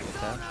electricity,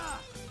 okay?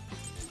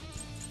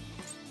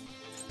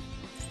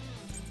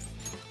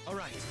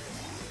 Alright.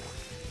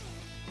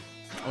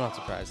 I'm not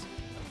surprised.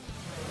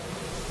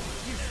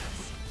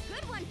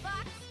 Good one,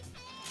 Fox.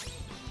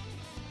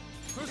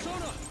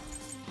 Persona!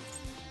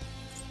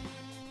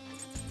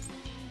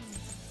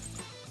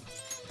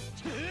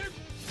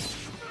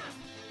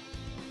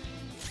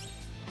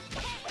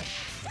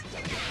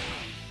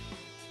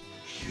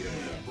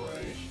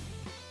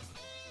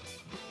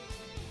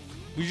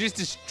 We just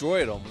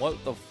destroyed him.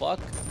 What the fuck?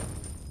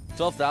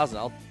 12,000.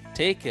 I'll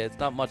take it. It's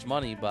not much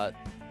money, but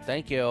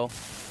thank you. Oh,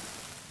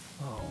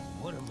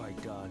 what have I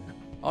done?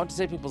 I want to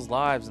save people's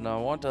lives, and I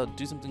want to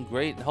do something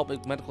great and help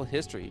make medical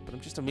history, but I'm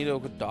just a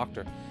mediocre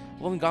doctor.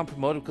 I've only gotten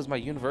promoted because of my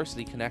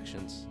university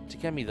connections.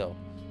 Takemi, though,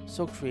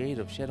 so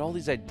creative. She had all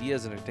these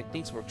ideas and her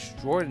techniques were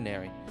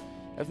extraordinary.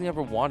 Everything I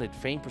ever wanted,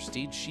 fame,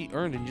 prestige, she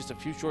earned in just a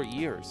few short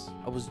years.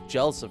 I was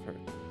jealous of her.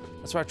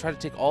 That's why I tried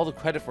to take all the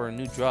credit for her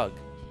new drug.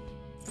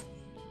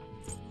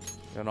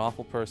 You're an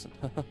awful person.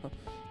 If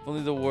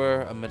only there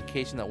were a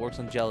medication that works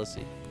on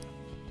jealousy.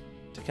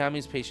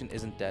 Takami's patient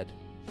isn't dead.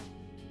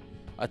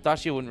 I thought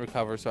she wouldn't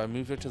recover, so I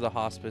moved her to the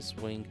hospice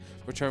wing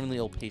for terminally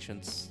ill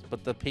patients.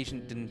 But the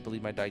patient didn't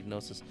believe my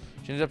diagnosis.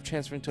 She ended up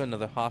transferring to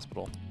another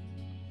hospital.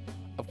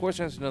 Of course,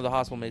 transferring to another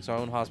hospital makes our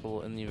own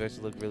hospital and the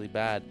university look really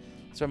bad.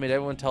 So I made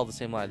everyone tell the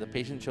same lie. The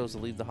patient chose to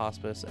leave the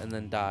hospice and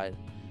then died.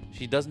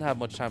 She doesn't have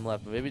much time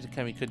left, but maybe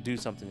Takemi could do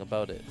something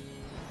about it.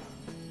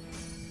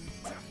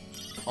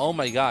 Oh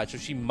my god, so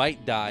she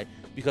might die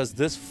because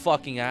this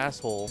fucking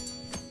asshole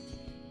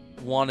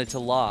wanted to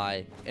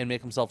lie and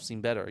make himself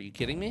seem better. Are you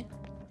kidding me?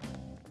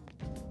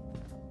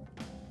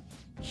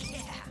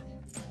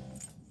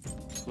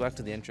 Let's go back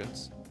to the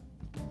entrance.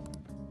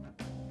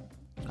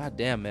 God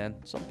damn, man.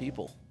 Some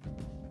people.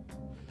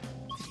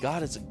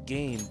 God, it's a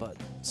game, but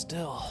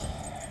still.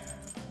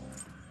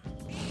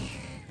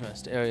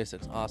 Rest Area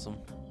 6. Awesome.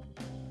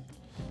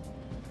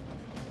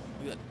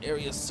 We got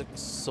Area 6.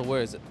 So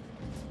where is it?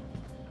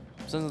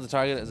 Sense of the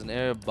target is an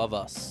area above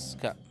us.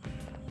 Okay.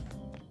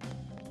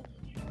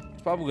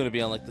 It's probably going to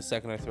be on like the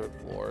second or third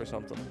floor or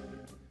something.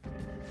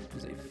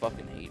 Because they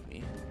fucking hate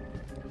me.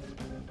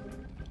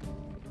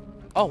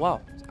 Oh,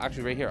 wow. It's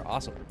actually right here.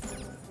 Awesome.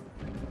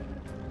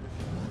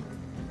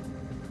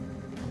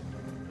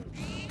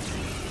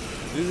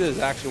 This is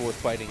actually worth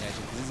fighting,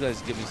 actually, because these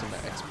guys give me some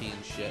XP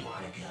and shit.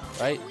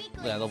 Right?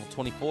 Yeah, level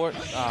 24. You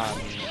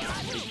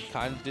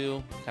kind of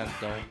do, kind of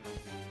don't.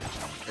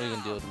 What are you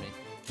going to do with me?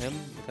 Him?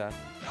 Okay.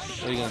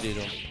 What are you going to do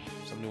to him?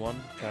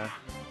 71? Okay.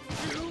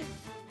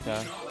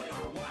 Okay.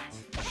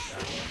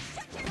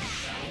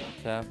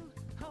 Okay.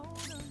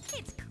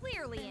 It's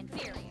clearly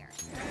inferior.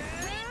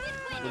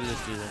 What did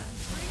this do to him?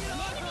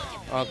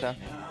 Okay.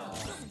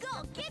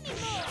 Skull, give me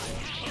more.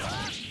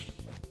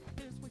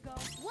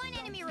 One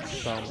enemy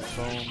remaining. Boom, boom.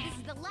 This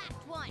is the last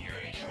one.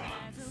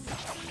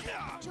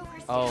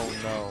 Joker's Oh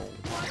no.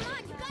 Come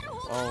on, you gotta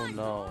hold Oh on.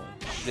 no.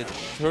 Did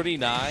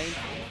 39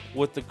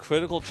 with the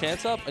critical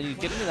chance up? Are you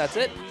kidding me? That's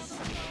it?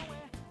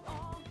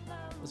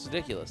 That's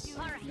ridiculous.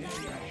 All right.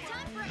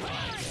 Time for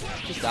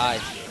a Just die.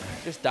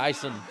 Just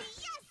Dyson.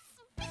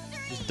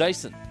 Just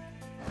Dyson.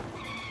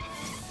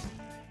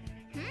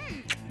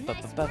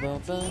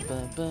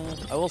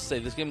 I will say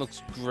this game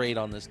looks great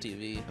on this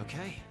TV.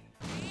 Okay.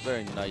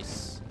 Very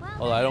nice.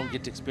 Although I don't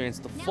get to experience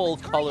the full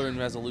color and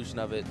resolution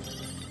of it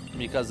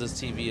because this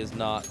TV is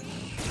not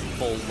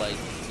full, like,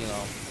 you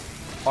know,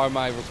 or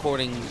my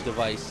recording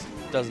device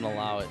doesn't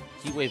allow it.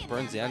 Heat wave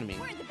burns the enemy.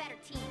 We're the better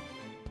team.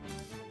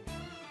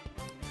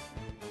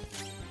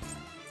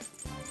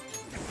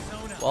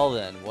 Well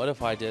then, what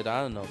if I did,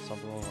 I don't know,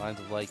 something along the lines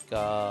of like,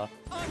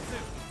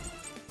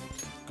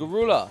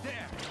 Garula.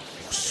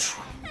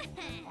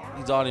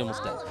 He's already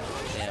almost dead.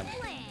 Damn.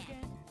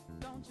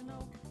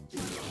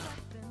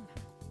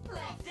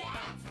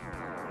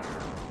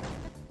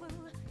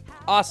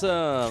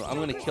 Awesome! I'm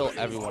gonna kill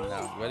everyone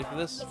now. You ready for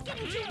this?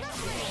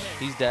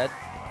 He's dead.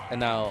 And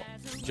now,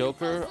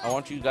 Joker, I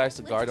want you guys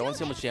to guard. I want to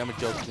see how much damage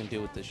Joker can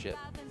do with this shit.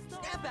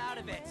 Step out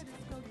of it.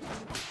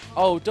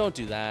 Oh, don't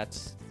do that.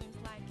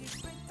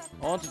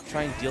 I want to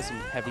try and deal some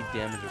heavy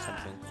damage or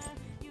something.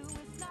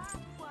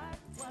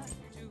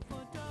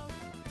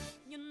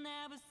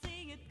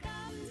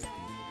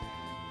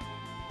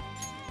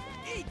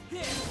 Eat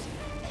this.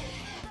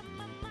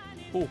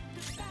 Ooh.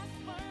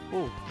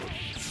 Ooh.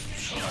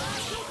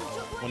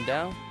 One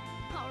down.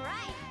 All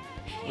right.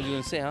 What are you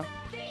gonna say, huh?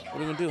 What are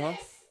you gonna do, huh?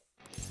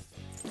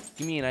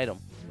 Give me an item.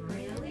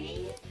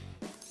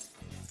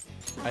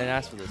 I didn't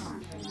ask for this.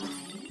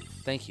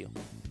 Thank you.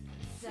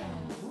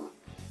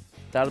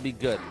 That'll be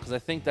good, because I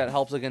think that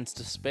helps against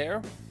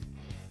despair,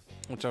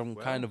 which I'm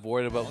kind of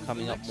worried about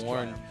coming up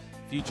more in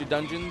future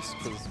dungeons,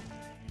 because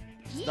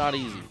it's not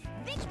easy.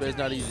 Despair's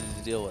not easy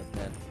to deal with,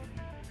 man.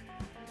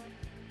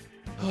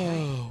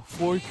 Oh,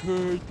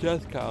 4-turn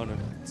death counter.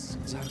 That's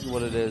exactly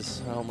what it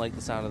is. I don't like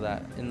the sound of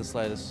that in the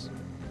slightest.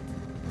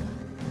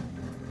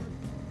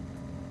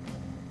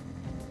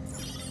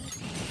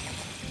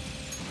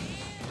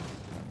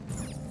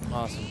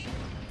 Awesome.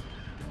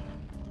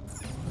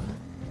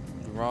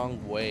 The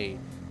wrong way.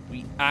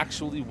 We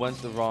actually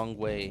went the wrong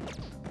way.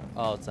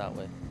 Oh, it's that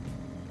way.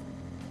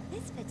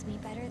 This fits me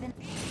better than.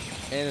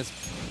 And it's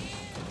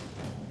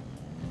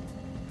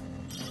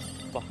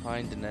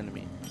behind an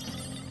enemy.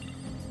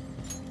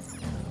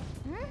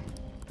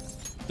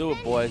 Do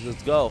it, boys.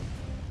 Let's go.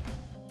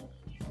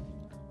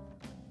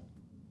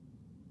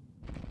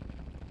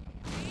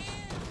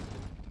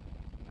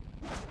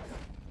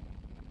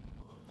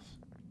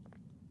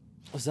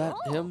 Was that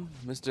him,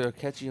 Mr.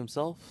 Akechi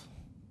himself?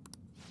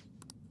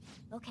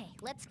 Okay,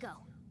 let's go.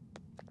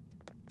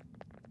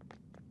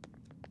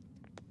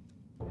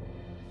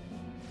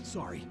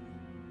 Sorry.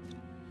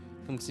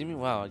 Come see me?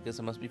 Wow, I guess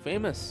I must be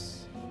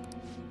famous.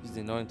 He's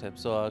the annoying type.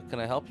 So, can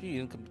I help you? You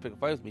didn't come to pick a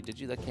fight with me, did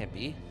you? That can't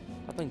be.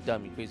 Nothing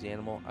dumb, you crazy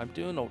animal. I'm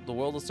doing the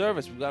world a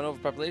service. We've got an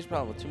overpopulation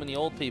problem with too many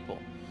old people.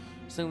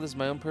 Just think this is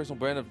my own personal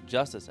brand of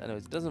justice.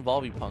 Anyways, it doesn't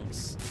involve you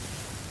punks.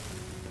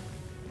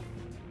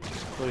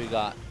 What do we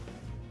got?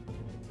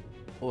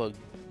 Oh, a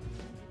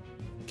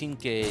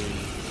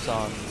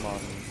Kinke-sanmon.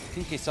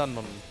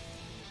 Kinke-sanmon.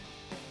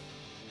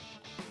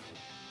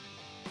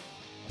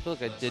 I feel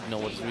like I did know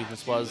what his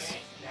weakness was.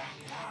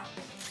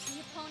 The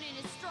opponent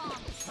is strong.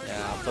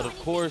 Yeah, but of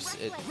course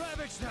it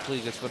Ravage them.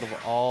 completely gets rid of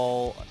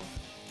all.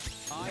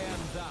 I am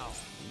thou.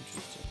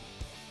 Interesting.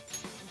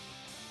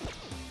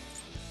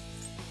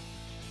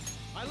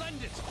 I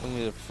lend it. I'm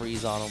gonna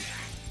freeze on him.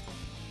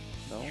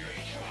 No.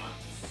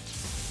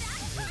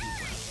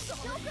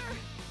 Joker!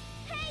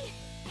 Hey!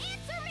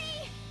 Answer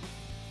me!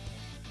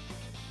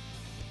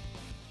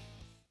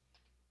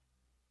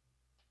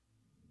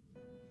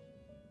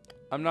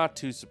 I'm not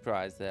too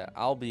surprised there.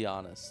 I'll be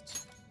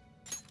honest.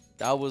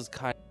 That was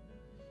kind.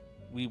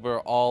 We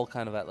were all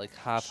kind of at like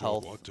half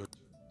health.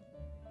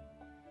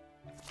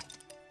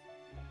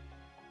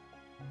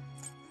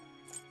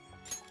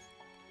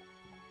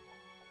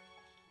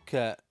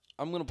 Okay,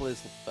 I'm gonna play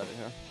this a little better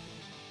here.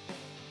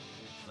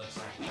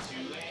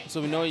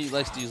 So we know he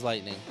likes to use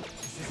lightning.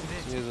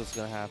 So here's what's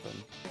gonna happen.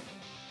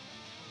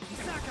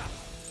 Hisaka.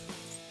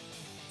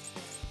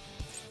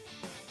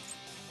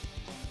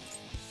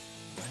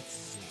 Let's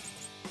see.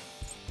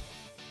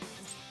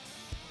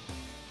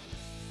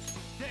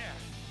 There.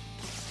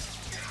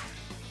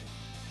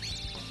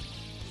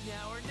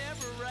 Now or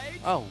never,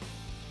 right? Oh,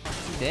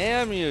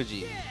 damn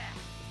Yuji!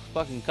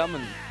 Fucking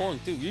coming, pulling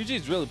through.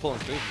 Yuji's really pulling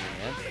through for me,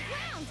 man.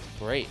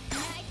 Great. Nice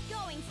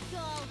going,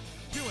 Skull.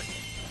 Do it.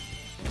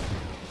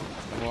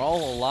 And we're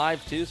all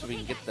alive too, so we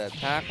can get the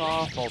attack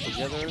off all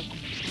together,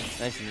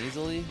 nice and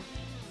easily.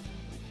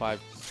 5-2.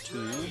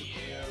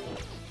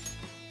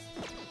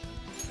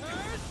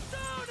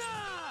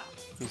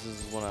 This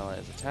is one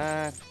ally's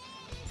attack.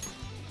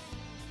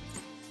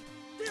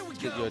 There we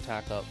Let's get go. your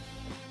attack up.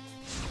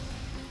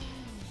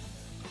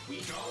 I am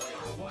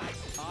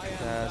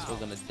Yes, thou. we're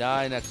gonna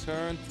die next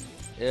turn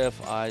if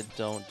I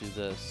don't do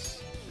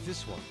this.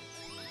 This one.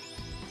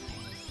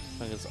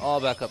 Bring us all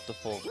back up to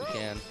full if we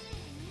can.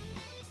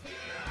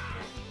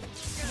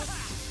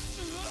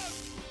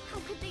 How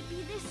could they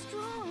be this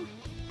strong?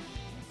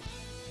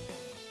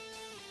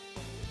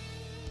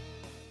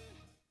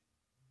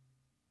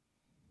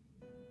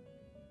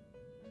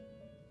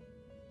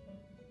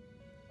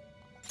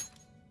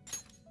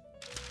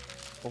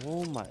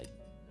 Oh my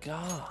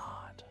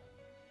god.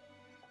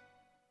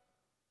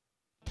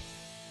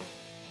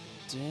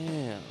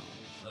 Damn.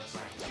 It's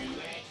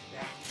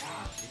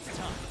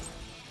time.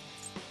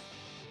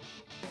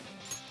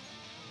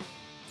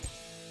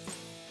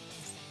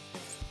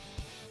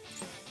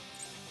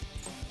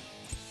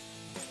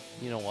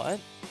 You know what?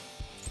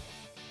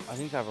 I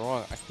think I have it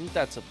wrong. I think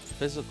that's a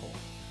physical.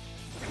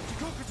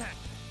 Goku attack.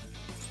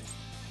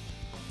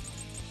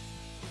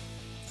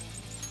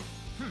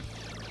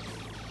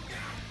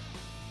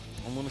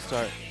 I'm gonna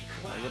start.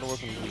 I gotta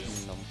work on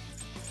weakening them.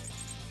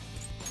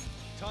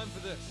 Time for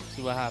this.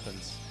 See what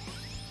happens.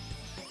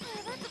 That's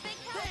a big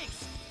help.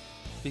 Thanks.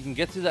 If we can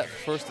get through that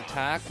first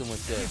attack, then we're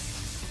good.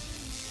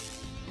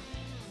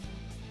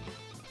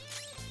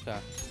 Okay.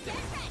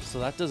 So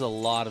that does a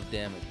lot of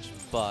damage,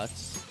 but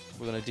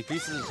we're gonna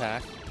decrease his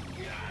attack.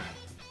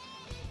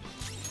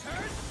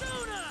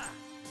 Persona.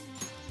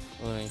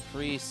 We're gonna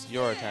increase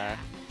your attack.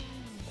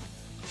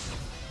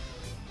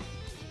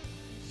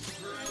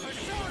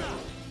 Persona.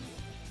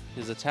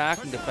 His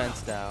attack and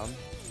defense down.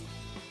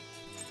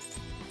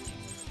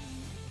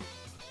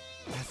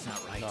 That's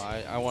not right. No,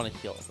 I want to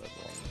heal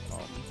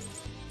everyone.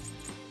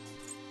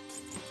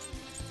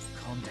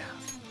 Calm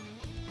down.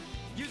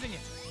 Using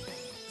it.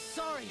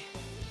 Sorry.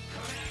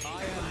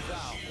 I am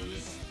thou.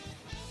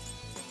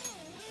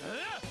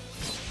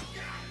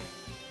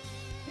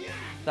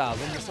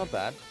 1,000, that's not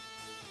bad.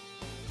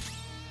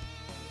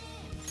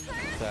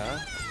 Okay.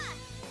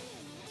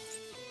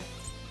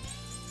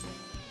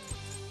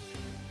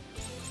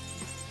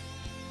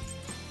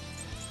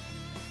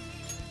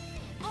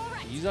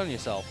 Use on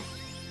yourself.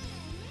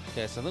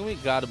 Okay, so I think we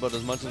got about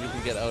as much as we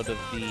can get out of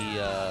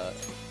the,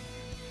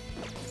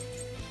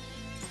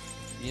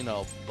 you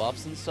know,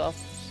 buffs and stuff.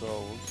 So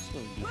we're just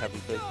gonna do heavy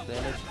physical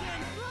damage.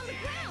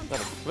 Got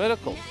a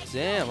critical.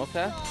 Damn.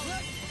 Okay.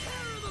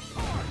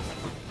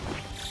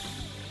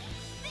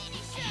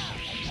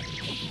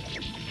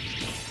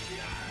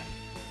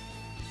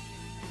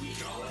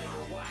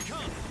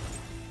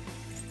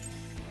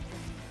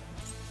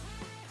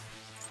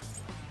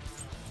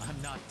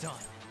 I'm not done.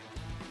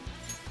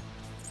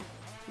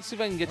 Let's see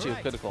if I can get you a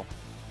Alright. critical.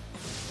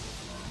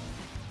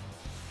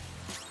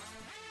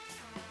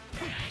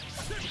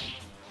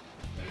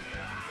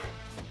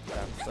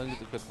 Yeah, so I didn't get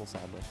the critical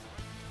sadly.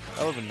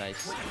 That would've been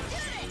nice.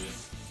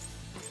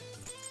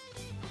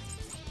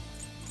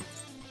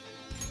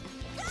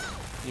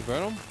 You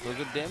burn him for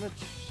good damage?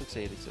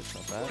 686,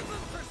 not bad.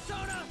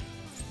 Persona.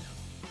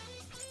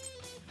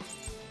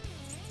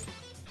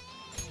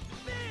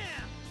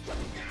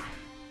 Bam.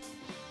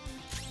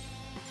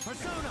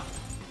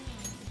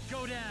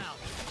 down.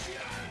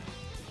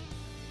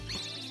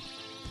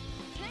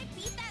 Can I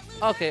beat that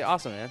loser? Okay,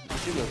 awesome, man. You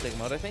should be able to take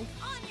him out, I think.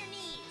 On your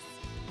knees.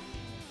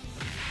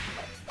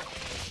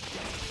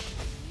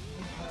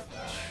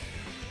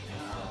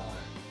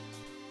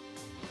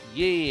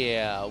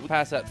 Yeah, we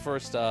passed that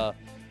first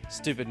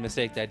stupid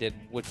mistake that I did,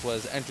 which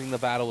was entering the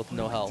battle with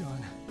no health.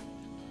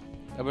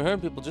 I've been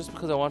hurting people just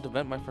because I want to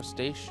vent my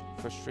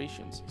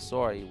frustrations.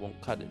 Sorry, won't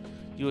cut it.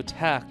 You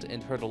attacked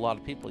and hurt a lot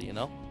of people, you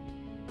know?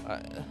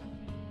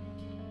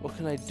 What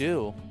can I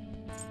do?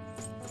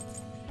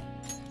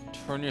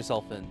 Turn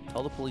yourself in.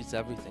 Tell the police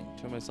everything.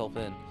 Turn myself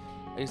in.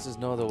 I guess there's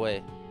no other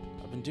way.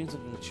 I've been doing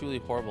something truly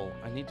horrible.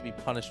 I need to be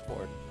punished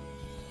for it.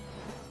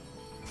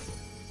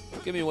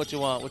 Give me what you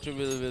want, what you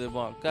really, really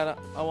want. I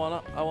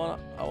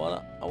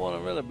wanna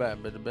really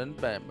bad,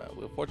 bad.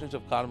 We're fortunate to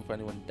have caught him before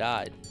anyone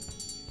died.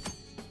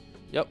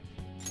 Yep.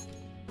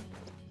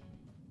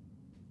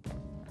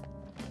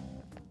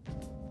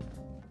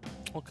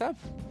 Okay.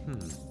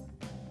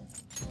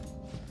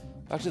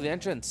 Back to the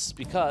entrance,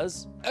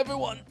 because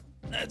everyone,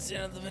 that's the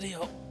end of the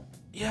video.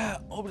 Yeah,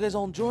 hope you guys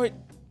all enjoyed.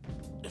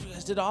 If you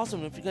guys did,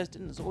 awesome. If you guys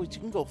didn't, as always,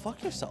 you can go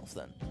fuck yourself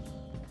then.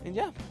 And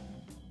yeah.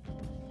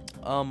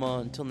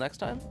 Until next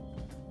time,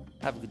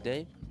 have a good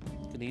day,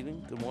 good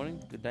evening, good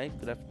morning, good night,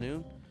 good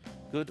afternoon,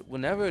 good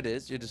whenever it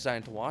is you're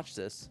deciding to watch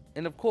this.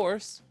 And of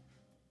course,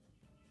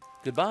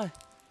 goodbye.